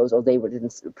other shows, they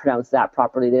didn't pronounce that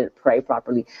properly, they didn't pray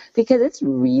properly, because it's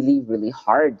really, really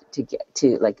hard to get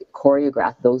to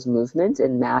choreograph those movements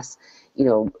in mass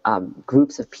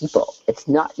groups of people. It's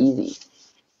not easy.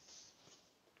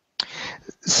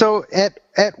 So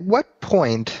at what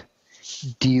point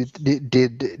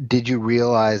did you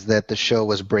realize that the show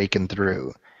was breaking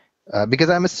through? Because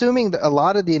I'm assuming that a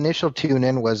lot of the initial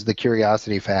tune-in was the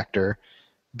curiosity factor,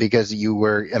 because you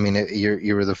were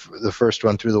the first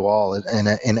one through the wall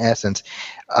in essence.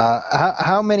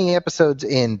 How many episodes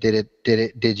in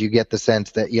did you get the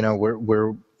sense that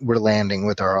we're landing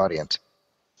with our audience?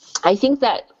 I think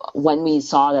that when we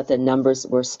saw that the numbers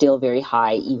were still very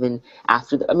high, even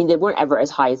after they weren't ever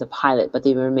as high as a pilot, but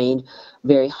they remained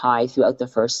very high throughout the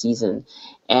first season.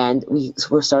 And we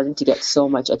were starting to get so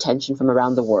much attention from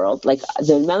around the world. Like,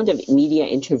 the amount of media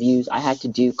interviews I had to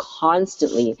do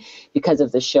constantly because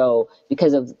of the show,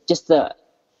 because of just the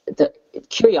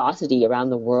curiosity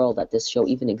around the world that this show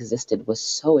even existed, was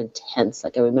so intense.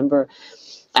 Like, I remember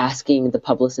asking the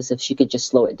publicist if she could just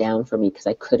slow it down for me, because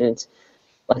I couldn't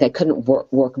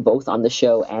work both on the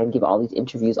show and give all these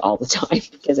interviews all the time,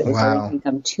 because it was starting to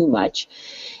become too much.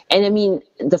 And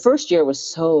the first year was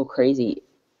so crazy.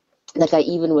 Like, I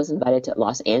even was invited to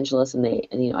Los Angeles, and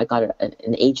I got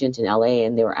an agent in LA,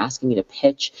 and they were asking me to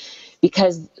pitch,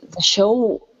 because the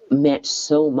show meant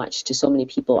so much to so many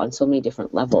people on so many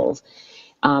different levels.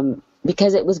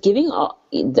 Because it was giving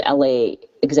the LA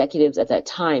executives at that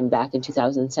time, back in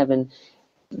 2007,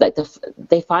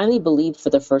 they finally believed for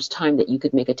the first time that you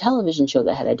could make a television show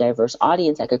that had a diverse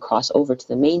audience that could cross over to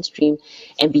the mainstream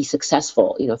and be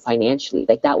successful, financially.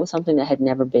 Like, that was something that had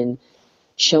never been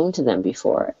shown to them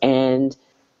before. And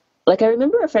I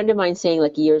remember a friend of mine saying,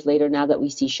 years later, now that we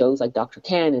see shows like Dr.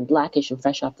 Can and Blackish and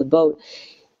Fresh Off the Boat,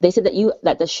 they said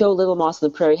that the show Little Mosque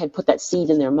on the Prairie had put that seed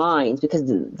in their minds, because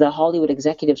the Hollywood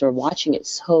executives were watching it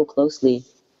so closely.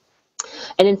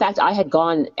 And in fact, I had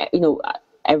gone,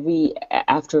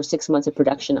 after 6 months of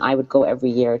production, I would go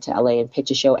every year to LA and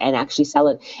pitch a show and actually sell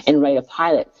it and write a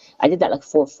pilot. I did that like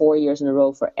for 4 years in a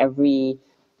row for every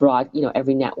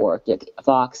every network, like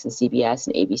Fox and CBS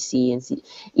and ABC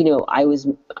I was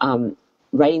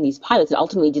writing these pilots that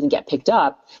ultimately didn't get picked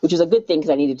up, which was a good thing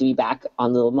because I needed to be back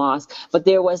on Little Mosque. But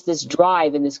there was this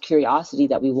drive and this curiosity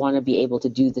that we want to be able to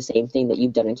do the same thing that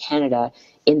you've done in Canada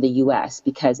in the US,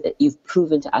 because you've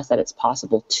proven to us that it's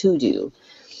possible to do.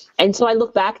 And so I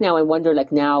look back now and wonder,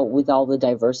 like, now with all the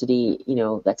diversity,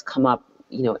 that's come up,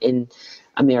 in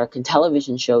American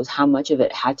television shows, how much of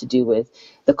it had to do with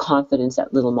the confidence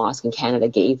that Little Mosque in Canada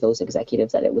gave those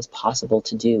executives that it was possible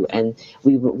to do. And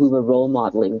we were role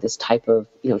modeling this type of,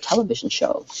 television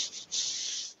show.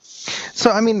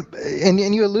 So, I mean,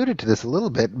 and you alluded to this a little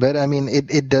bit, but I mean,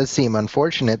 it does seem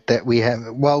unfortunate that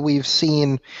while we've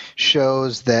seen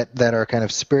shows that are kind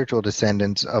of spiritual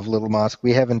descendants of Little Mosque,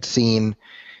 we haven't seen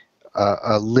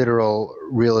a literal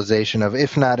realization of,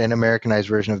 if not an Americanized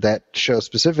version of that show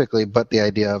specifically, but the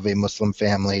idea of a Muslim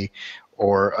family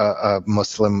or a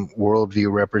Muslim worldview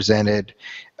represented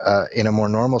in a more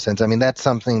normal sense. I mean, that's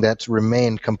something that's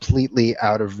remained completely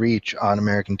out of reach on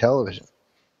American television.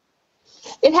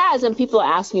 It has, and people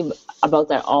ask me about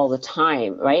that all the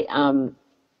time, right?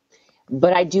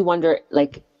 But I do wonder,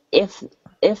 like,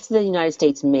 if the United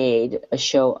States made a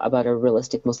show about a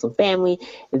realistic Muslim family,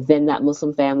 then that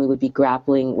Muslim family would be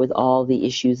grappling with all the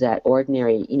issues that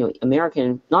ordinary,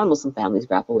 American non-Muslim families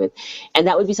grapple with. And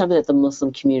that would be something that the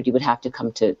Muslim community would have to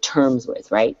come to terms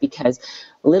with, right? Because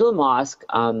Little Mosque,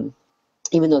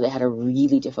 even though they had a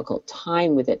really difficult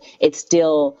time with it, it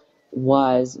still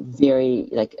was very,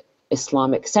 like,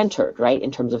 Islamic centered, right,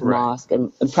 in terms of mosque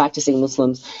and practicing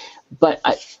Muslims. But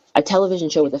a television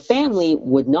show with a family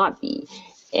would not be.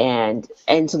 And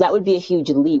so that would be a huge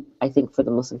leap, I think, for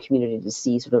the Muslim community to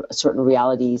see sort of certain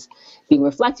realities being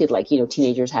reflected, like,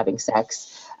 teenagers having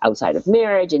sex outside of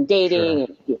marriage and dating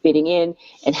and fitting in,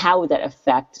 and how would that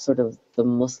affect sort of the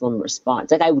Muslim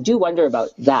response? Like, I do wonder about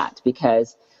that,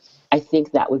 because I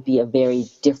think that would be a very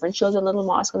different show than Little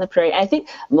Mosque on the Prairie. I think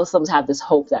Muslims have this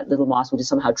hope that Little Mosque will just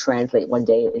somehow translate one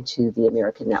day into the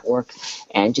American network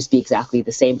and just be exactly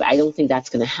the same. But I don't think that's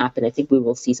going to happen. I think we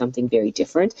will see something very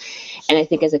different. And I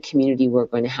think as a community, we're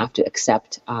going to have to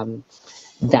accept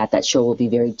that show will be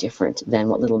very different than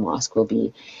what Little Mosque will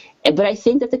be. But I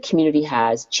think that the community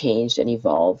has changed and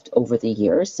evolved over the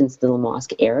years since Little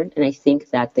Mosque aired. And I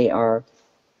think that they are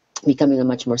becoming a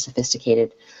much more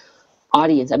sophisticated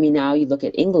audience. I mean, now you look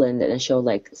at England and a show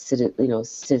like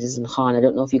Citizen Khan. I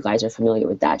don't know if you guys are familiar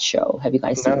with that show. Have you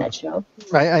guys seen that show?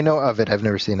 I know of it. I've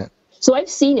never seen it. So I've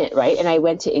seen it, right? And I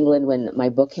went to England when my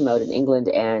book came out in England,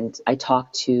 and I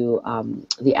talked to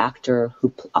the actor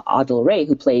Adil Ray,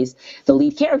 who plays the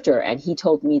lead character, and he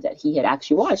told me that he had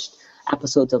actually watched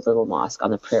episodes of Little Mosque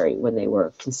on the Prairie when they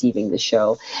were conceiving the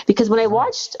show. Because when I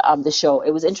watched the show,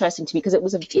 it was interesting to me because it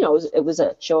was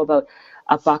a show about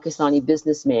a Pakistani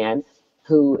businessman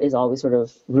who is always sort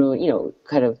of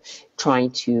kind of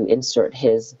trying to insert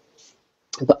his,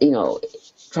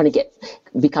 trying to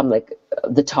become like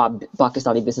the top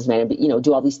Pakistani businessman and,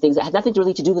 do all these things that had nothing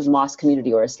really to do with the mosque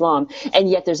community or Islam. And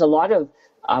yet there's a lot of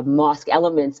mosque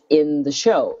elements in the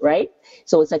show, right?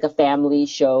 So it's like a family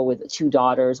show with two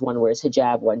daughters. One wears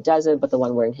hijab, one doesn't. But the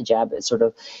one wearing hijab is sort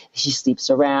of, she sleeps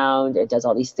around and does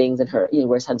all these things, and her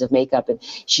wears tons of makeup, and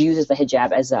she uses the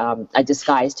hijab as a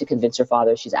disguise to convince her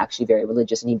father she's actually very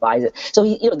religious, and he buys it.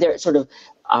 So they're sort of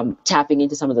tapping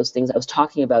into some of those things I was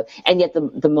talking about, and yet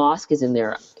the mosque is in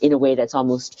there in a way that's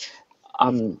almost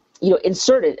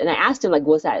inserted. And I asked him, like,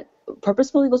 was that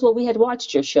purposeful? He goes, well, we had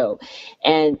watched your show,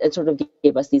 and it sort of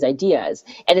gave us these ideas.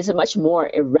 And it's a much more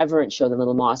irreverent show than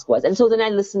Little Mosque was. And so then I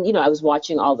listened, I was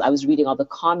reading all the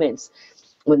comments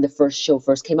when the show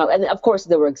first came out. And of course,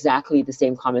 there were exactly the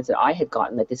same comments that I had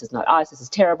gotten, like, this is not us, this is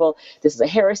terrible, this is a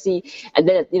heresy. And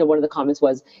then, one of the comments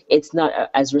was, it's not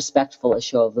as respectful a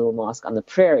show of Little Mosque on the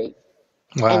Prairie.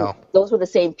 Wow. And those were the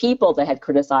same people that had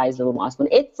criticized Little Mosque when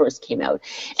it first came out.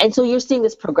 And so you're seeing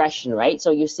this progression, right?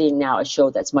 So you're seeing now a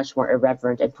show that's much more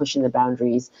irreverent and pushing the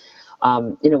boundaries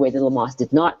in a way that Little Mosque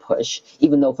did not push,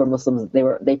 even though for Muslims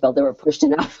they felt they were pushed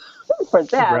enough for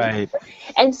them. Right.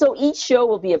 And so each show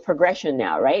will be a progression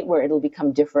now, right? Where it'll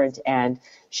become different and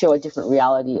show a different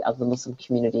reality of the Muslim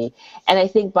community. And I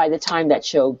think by the time that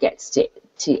show gets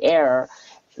to air,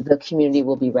 the community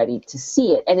will be ready to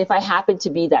see it. And if I happen to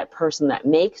be that person that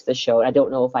makes the show, and I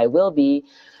don't know if I will be,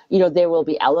 there will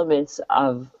be elements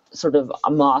of sort of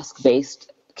a mosque-based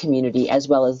community as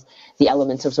well as the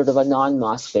elements of sort of a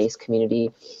non-mosque-based community.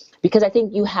 Because I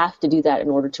think you have to do that in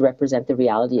order to represent the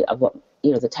reality of what,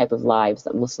 the type of lives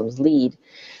that Muslims lead.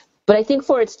 But I think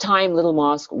for its time, Little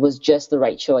Mosque was just the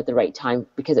right show at the right time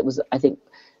because it was, I think,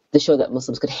 the show that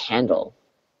Muslims could handle.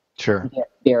 Sure.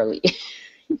 Barely.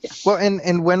 Well,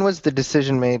 and when was the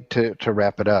decision made to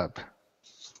wrap it up?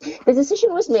 The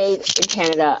decision was made in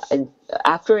Canada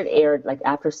after it aired, like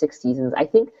after 6 seasons. I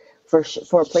think for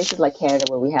places like Canada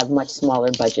where we have much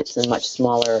smaller budgets and much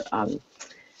smaller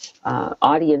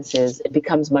audiences, it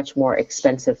becomes much more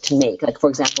expensive to make. Like, for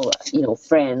example,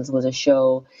 Friends was a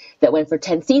show that went for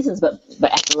 10 seasons, but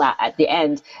at the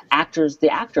end, the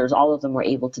actors, all of them were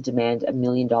able to demand $1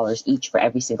 million each for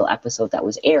every single episode that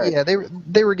was aired. Yeah,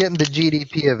 they were getting the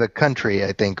GDP of a country,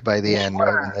 I think, by the end,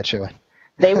 right, when that show.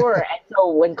 They were. And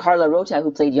so when Carla Rota,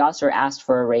 who played Yasser, asked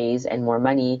for a raise and more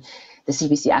money, the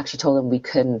CBC actually told him we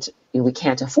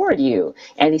can't afford you.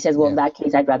 And he says, well, in that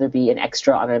case, I'd rather be an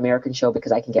extra on an American show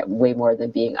because I can get way more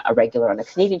than being a regular on a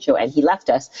Canadian show. And he left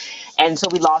us. And so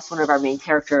we lost one of our main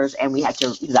characters, and we had to,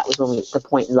 that was the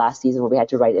point in last season where we had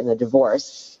to write in a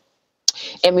divorce.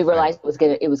 And we realized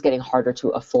it was getting harder to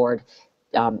afford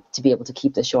to be able to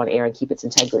keep the show on air and keep its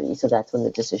integrity. So that's when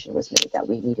the decision was made that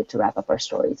we needed to wrap up our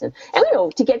stories. And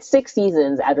to get 6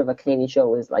 seasons out of a Canadian show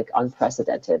was like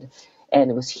unprecedented. And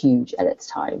it was huge at its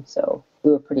time. So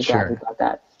we were pretty glad we got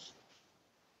that.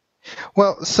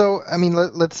 Well, so I mean,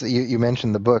 let's. You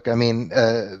mentioned the book. I mean,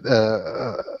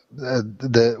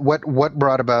 what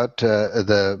brought about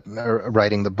the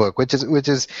writing the book, which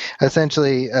is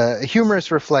essentially humorous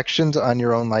reflections on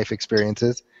your own life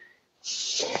experiences.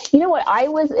 You know what?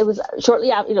 It was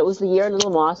shortly after, it was the year Little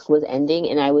Mosque was ending,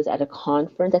 and I was at a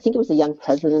conference. I think it was the Young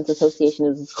Presidents Association. It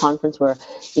was this conference where,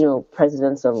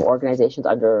 presidents of organizations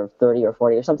under 30 or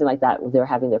 40 or something like that, they were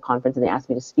having their conference, and they asked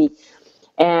me to speak.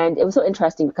 And it was so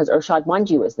interesting because Irshad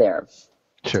Manji was there.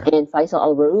 Sure. And Faisal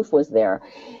Al-Rauf was there.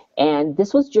 And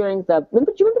this was during do you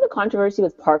remember the controversy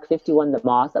with Park 51, the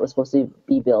mosque that was supposed to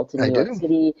be built in New York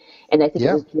City? And I think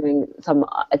it was during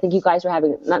I think you guys were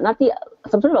having,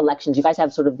 some sort of elections. You guys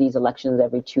have sort of these elections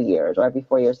every 2 years or every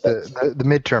 4 years. The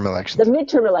midterm elections. The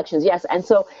midterm elections, yes. And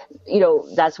so,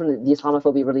 that's when the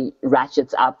Islamophobia really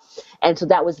ratchets up. And so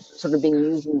that was sort of being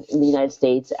used in the United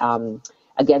States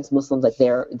against Muslims, like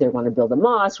they want to build a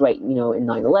mosque, right, in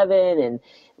 9/11, and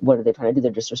what are they trying to do?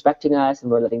 They're disrespecting us,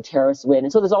 and we're letting terrorists win.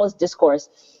 And so there's all this discourse.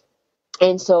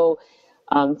 And so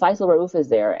Faisal Rauf is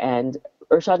there, and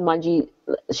Irshad Manji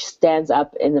stands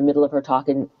up in the middle of her talk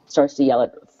and starts to yell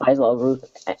at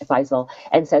Faisal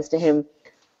and says to him,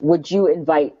 would you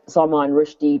invite Salman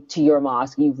Rushdie to your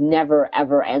mosque? You've never,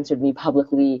 ever answered me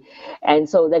publicly. And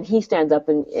so then he stands up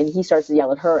and he starts to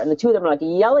yell at her. And the two of them are like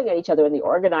yelling at each other, and the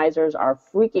organizers are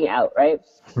freaking out, right?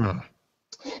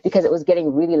 Because it was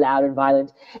getting really loud and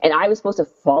violent. And I was supposed to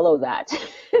follow that.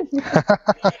 And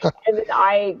then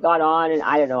I got on, and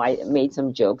I don't know, I made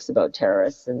some jokes about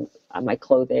terrorists and my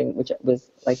clothing, which was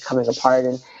like coming apart,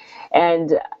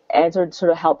 and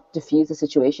sort of helped diffuse the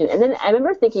situation. And then I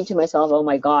remember thinking to myself, oh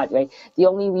my God, right? The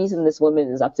only reason this woman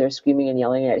is up there screaming and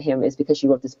yelling at him is because she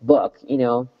wrote this book,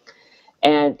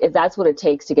 And if that's what it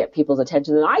takes to get people's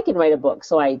attention, then I can write a book.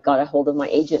 So I got a hold of my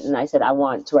agent and I said, I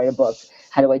want to write a book.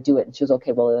 How do I do it? And she was,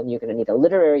 okay, well, then you're going to need a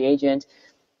literary agent.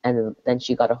 And then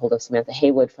she got a hold of Samantha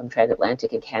Haywood from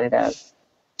Transatlantic in Canada,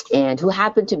 and who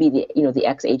happened to be the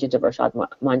ex-agent of Irshad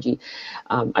Manji,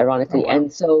 ironically. Oh, wow.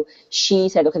 And so she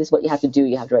said, okay, this is what you have to do.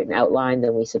 You have to write an outline.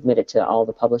 Then we submit it to all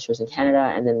the publishers in Canada,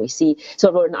 and then we see. So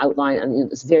I wrote an outline on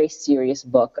this very serious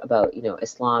book about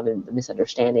Islam and the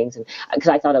misunderstandings, and because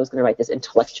I thought I was going to write this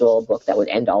intellectual book that would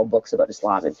end all books about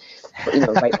Islam and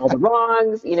right all the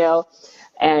wrongs,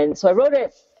 And so I wrote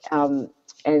it.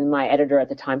 And my editor at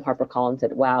the time, HarperCollins,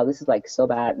 said, wow, this is like so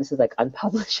bad. This is like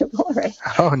unpublishable, right?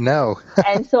 Oh, no.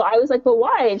 And so I was like, but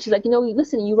why? And she's like,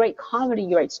 listen, you write comedy,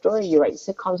 you write story, you write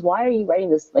sitcoms. Why are you writing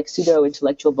this like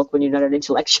pseudo-intellectual book when you're not an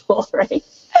intellectual, right?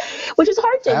 Which is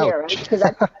hard to hear, right? Because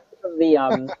that's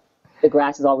the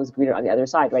grass is always greener on the other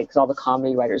side, right? Because all the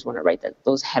comedy writers want to write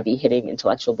those heavy-hitting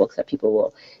intellectual books that people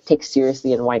will take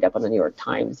seriously and wind up on the New York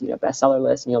Times, bestseller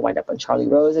list, and you'll wind up on Charlie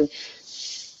Rose. And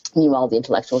all the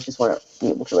intellectuals just want to be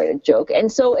able to write a joke. And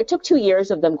so it took 2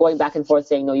 years of them going back and forth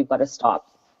saying, no, you've got to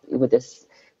stop with this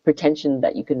pretension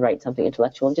that you can write something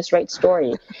intellectual and just write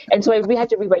story. And so we had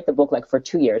to rewrite the book like for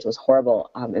 2 years. It was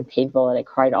horrible and painful, and I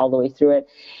cried all the way through it.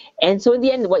 And so in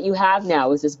the end, what you have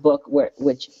now is this book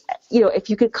which, if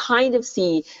you could kind of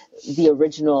see the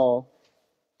original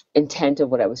intent of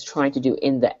what I was trying to do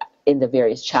in the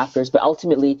various chapters, but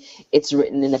ultimately it's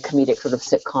written in a comedic sort of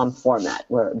sitcom format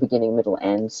where beginning, middle,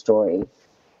 end story.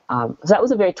 So that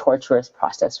was a very torturous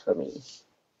process for me,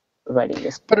 writing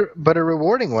this book. But a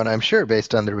rewarding one, I'm sure,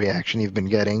 based on the reaction you've been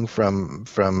getting from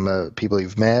people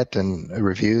you've met and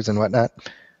reviews and whatnot.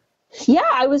 Yeah,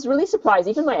 I was really surprised.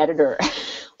 Even my editor,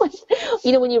 like,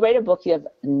 when you write a book, you have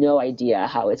no idea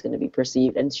how it's going to be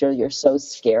perceived, and sure, you're so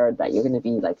scared that you're going to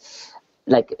be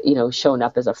shown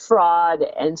up as a fraud.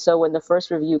 And so when the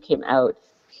first review came out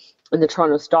in the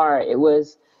Toronto Star, it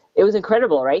was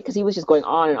incredible, right? Because he was just going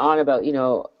on and on about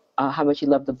how much he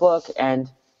loved the book,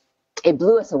 and it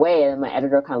blew us away. And my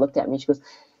editor kind of looked at me and she goes,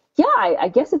 "Yeah, I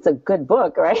guess it's a good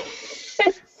book, right?"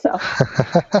 so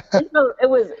it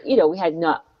was, we had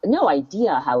no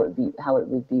idea how it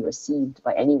would be received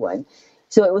by anyone.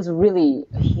 So it was really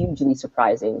hugely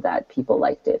surprising that people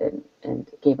liked it and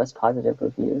gave us positive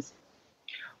reviews.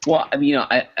 Well,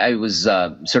 I was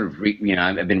sort of,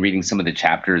 I've been reading some of the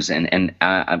chapters, and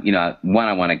one,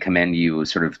 I want to commend you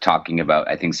sort of talking about,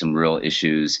 I think, some real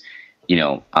issues,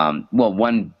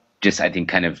 one, just, I think,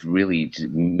 kind of really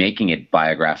making it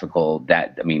biographical,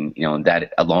 that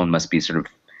alone must be sort of,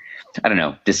 I don't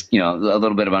know, just, a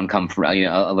little bit of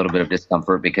a little bit of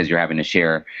discomfort, because you're having to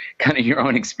share kind of your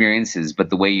own experiences, but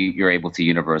the way you're able to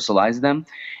universalize them,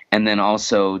 and then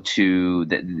also to,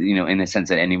 in the sense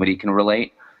that anybody can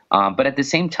relate. But at the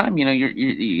same time,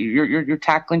 you're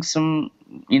tackling some,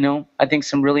 I think,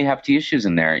 some really hefty issues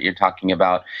in there. You're talking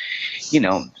about,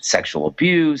 sexual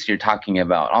abuse. You're talking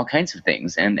about all kinds of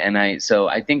things, and I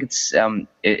think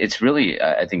it's really,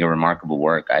 I think, a remarkable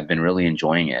work. I've been really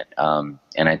enjoying it,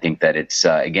 and I think that it's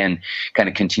again kind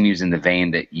of continues in the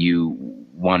vein that you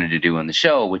wanted to do on the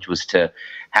show, which was to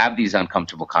have these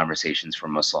uncomfortable conversations for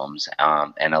Muslims,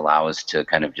 and allow us to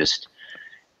kind of just,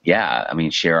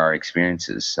 share our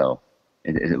experiences. So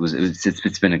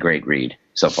it's been a great read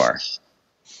so far.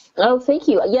 Oh, thank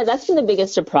you. Yeah, that's been the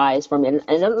biggest surprise for me. And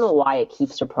I don't know why it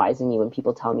keeps surprising me when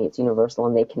people tell me it's universal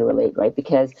and they can relate, right?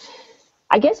 Because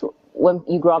I guess when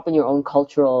you grow up in your own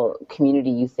cultural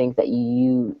community, you think that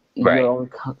Right. your own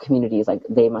community is like,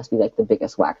 they must be like the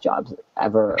biggest whack jobs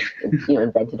ever,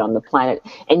 invented on the planet.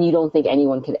 And you don't think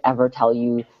anyone could ever tell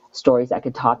you stories that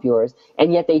could top yours,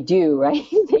 and yet they do, right?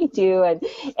 They do.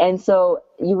 And so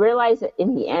you realize that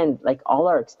in the end, like, all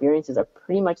our experiences are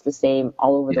pretty much the same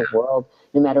all over the world,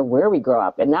 no matter where we grow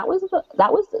up. And that was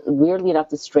weirdly enough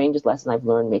the strangest lesson I've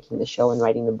learned making the show and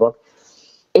writing the book,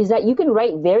 is that you can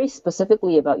write very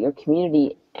specifically about your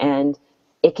community, and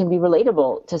it can be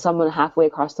relatable to someone halfway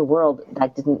across the world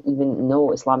that didn't even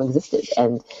know Islam existed,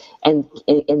 and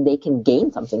they can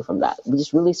gain something from that, which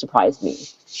just really surprised me.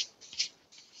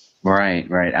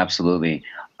 Right, absolutely.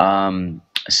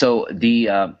 So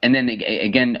and then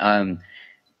again,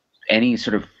 any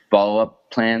sort of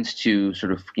follow-up plans to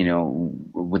sort of,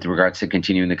 with regards to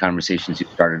continuing the conversations you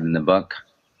started in the book?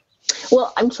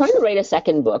 Well, I'm trying to write a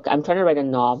second book. I'm trying to write a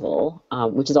novel,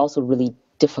 which is also really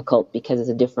difficult because it's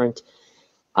a different.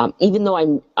 Even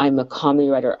though I'm a comedy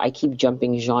writer, I keep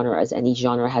jumping genre, as any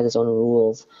genre has its own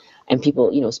rules, and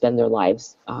people spend their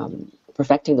lives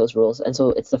perfecting those rules. And so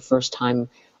it's the first time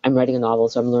I'm writing a novel,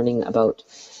 so I'm learning about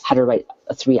how to write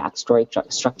a 3-act story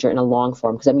structure in a long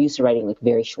form, because I'm used to writing like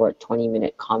very short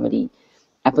 20-minute comedy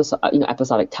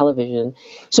episodic television.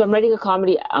 So I'm writing a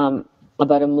comedy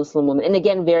about a Muslim woman, and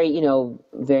again, very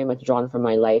much drawn from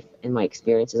my life and my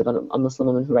experiences, about a Muslim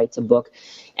woman who writes a book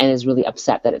and is really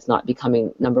upset that it's not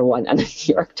becoming #1 on the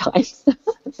New York Times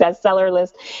bestseller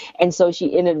list. And so she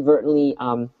inadvertently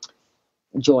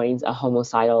joins a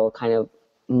homicidal kind of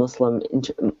Muslim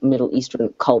Middle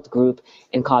Eastern cult group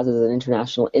and causes an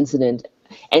international incident.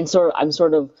 And so I'm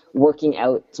sort of working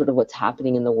out sort of what's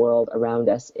happening in the world around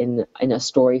us in a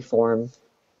story form,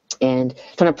 and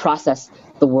trying to process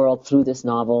the world through this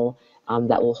novel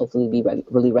that will hopefully be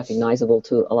really recognizable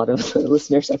to a lot of the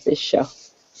listeners of this show.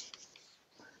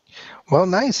 Well,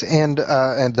 nice. And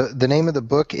the name of the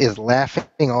book is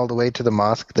Laughing All the Way to the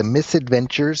Mosque, The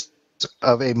Misadventures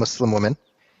of a Muslim Woman.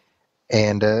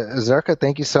 And Zarqa,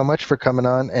 thank you so much for coming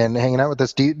on and hanging out with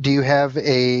us. Do you have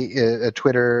a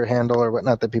Twitter handle or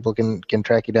whatnot that people can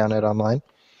track you down at online?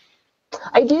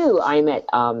 I do. I'm at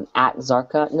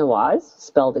Zarqa Nawaz,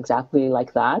 spelled exactly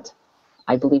like that.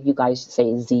 I believe you guys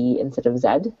say Z instead of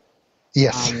Z.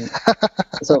 Yes.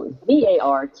 So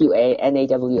ZarqaNawaz.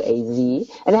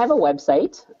 And I have a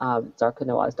website,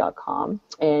 zarqanawaz.com.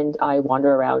 And I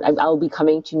wander around. I'll be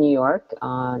coming to New York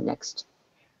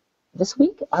this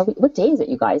week. What day is it,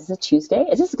 you guys? Is it Tuesday?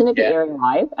 Is this going to be airing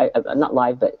live? Not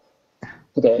live, but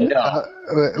today? No.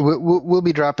 We'll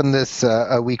be dropping this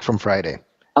a week from Friday.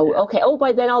 Oh, okay. Oh,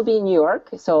 by then I'll be in New York,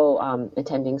 so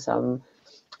attending some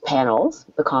panels,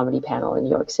 the comedy panel in New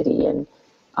York City, and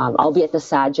I'll be at the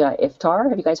Sajja Iftar.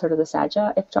 Have you guys heard of the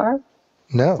Sajja Iftar?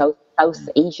 No. South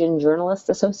Asian Journalists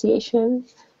Association.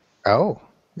 Oh,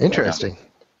 interesting.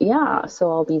 yeah, so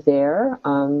I'll be there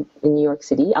in New York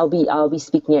City. I'll be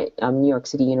speaking at New York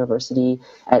City University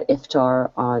at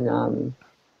Iftar on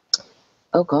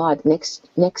oh God,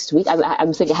 next week.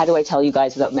 I'm thinking, how do I tell you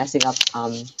guys without messing up?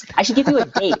 I should give you a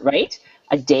date, right?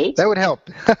 A date? That would help.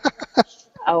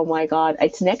 Oh my God,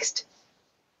 it's next.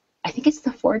 I think it's the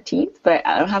 14th, but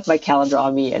I don't have my calendar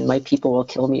on me, and my people will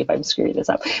kill me if I'm screwing this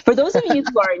up. For those of you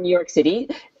who are in New York City,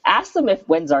 ask them if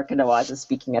when Zarqa Nawaz is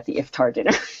speaking at the Iftar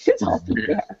dinner. I'll be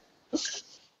there.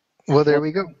 Well, there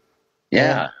we go.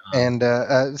 Yeah. And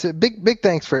so big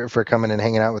thanks for coming and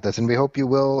hanging out with us, and we hope you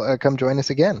will come join us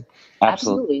again.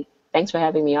 Absolutely. Thanks for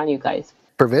having me on, you guys.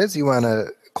 Parvez, you want to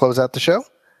close out the show?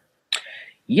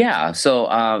 Yeah. So,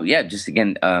 just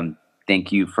again,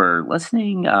 thank you for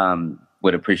listening.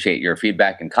 Would appreciate your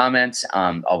feedback and comments.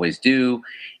 Always do.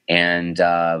 And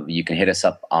you can hit us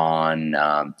up on,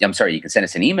 you can send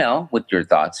us an email with your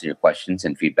thoughts, your questions,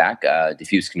 and feedback,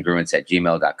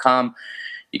 diffusedcongruence@gmail.com.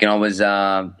 You can always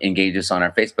engage us on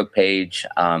our Facebook page,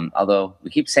 although we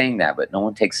keep saying that, but no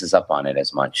one takes us up on it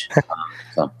as much.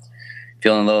 So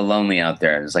feeling a little lonely out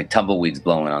there. There's like tumbleweeds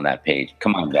blowing on that page.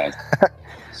 Come on, guys.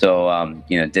 So,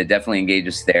 definitely engage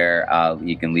us there.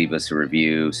 You can leave us a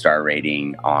review, star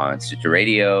rating on Stitcher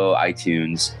Radio,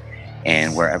 iTunes,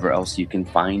 and wherever else you can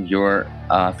find your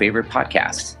favorite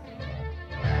podcast.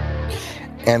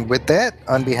 And with that,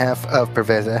 on behalf of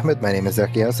Parvez Ahmed, my name is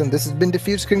Zaki, and this has been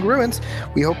Diffused Congruence.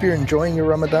 We hope you're enjoying your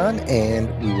Ramadan, and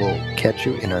we will catch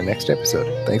you in our next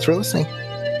episode. Thanks for listening.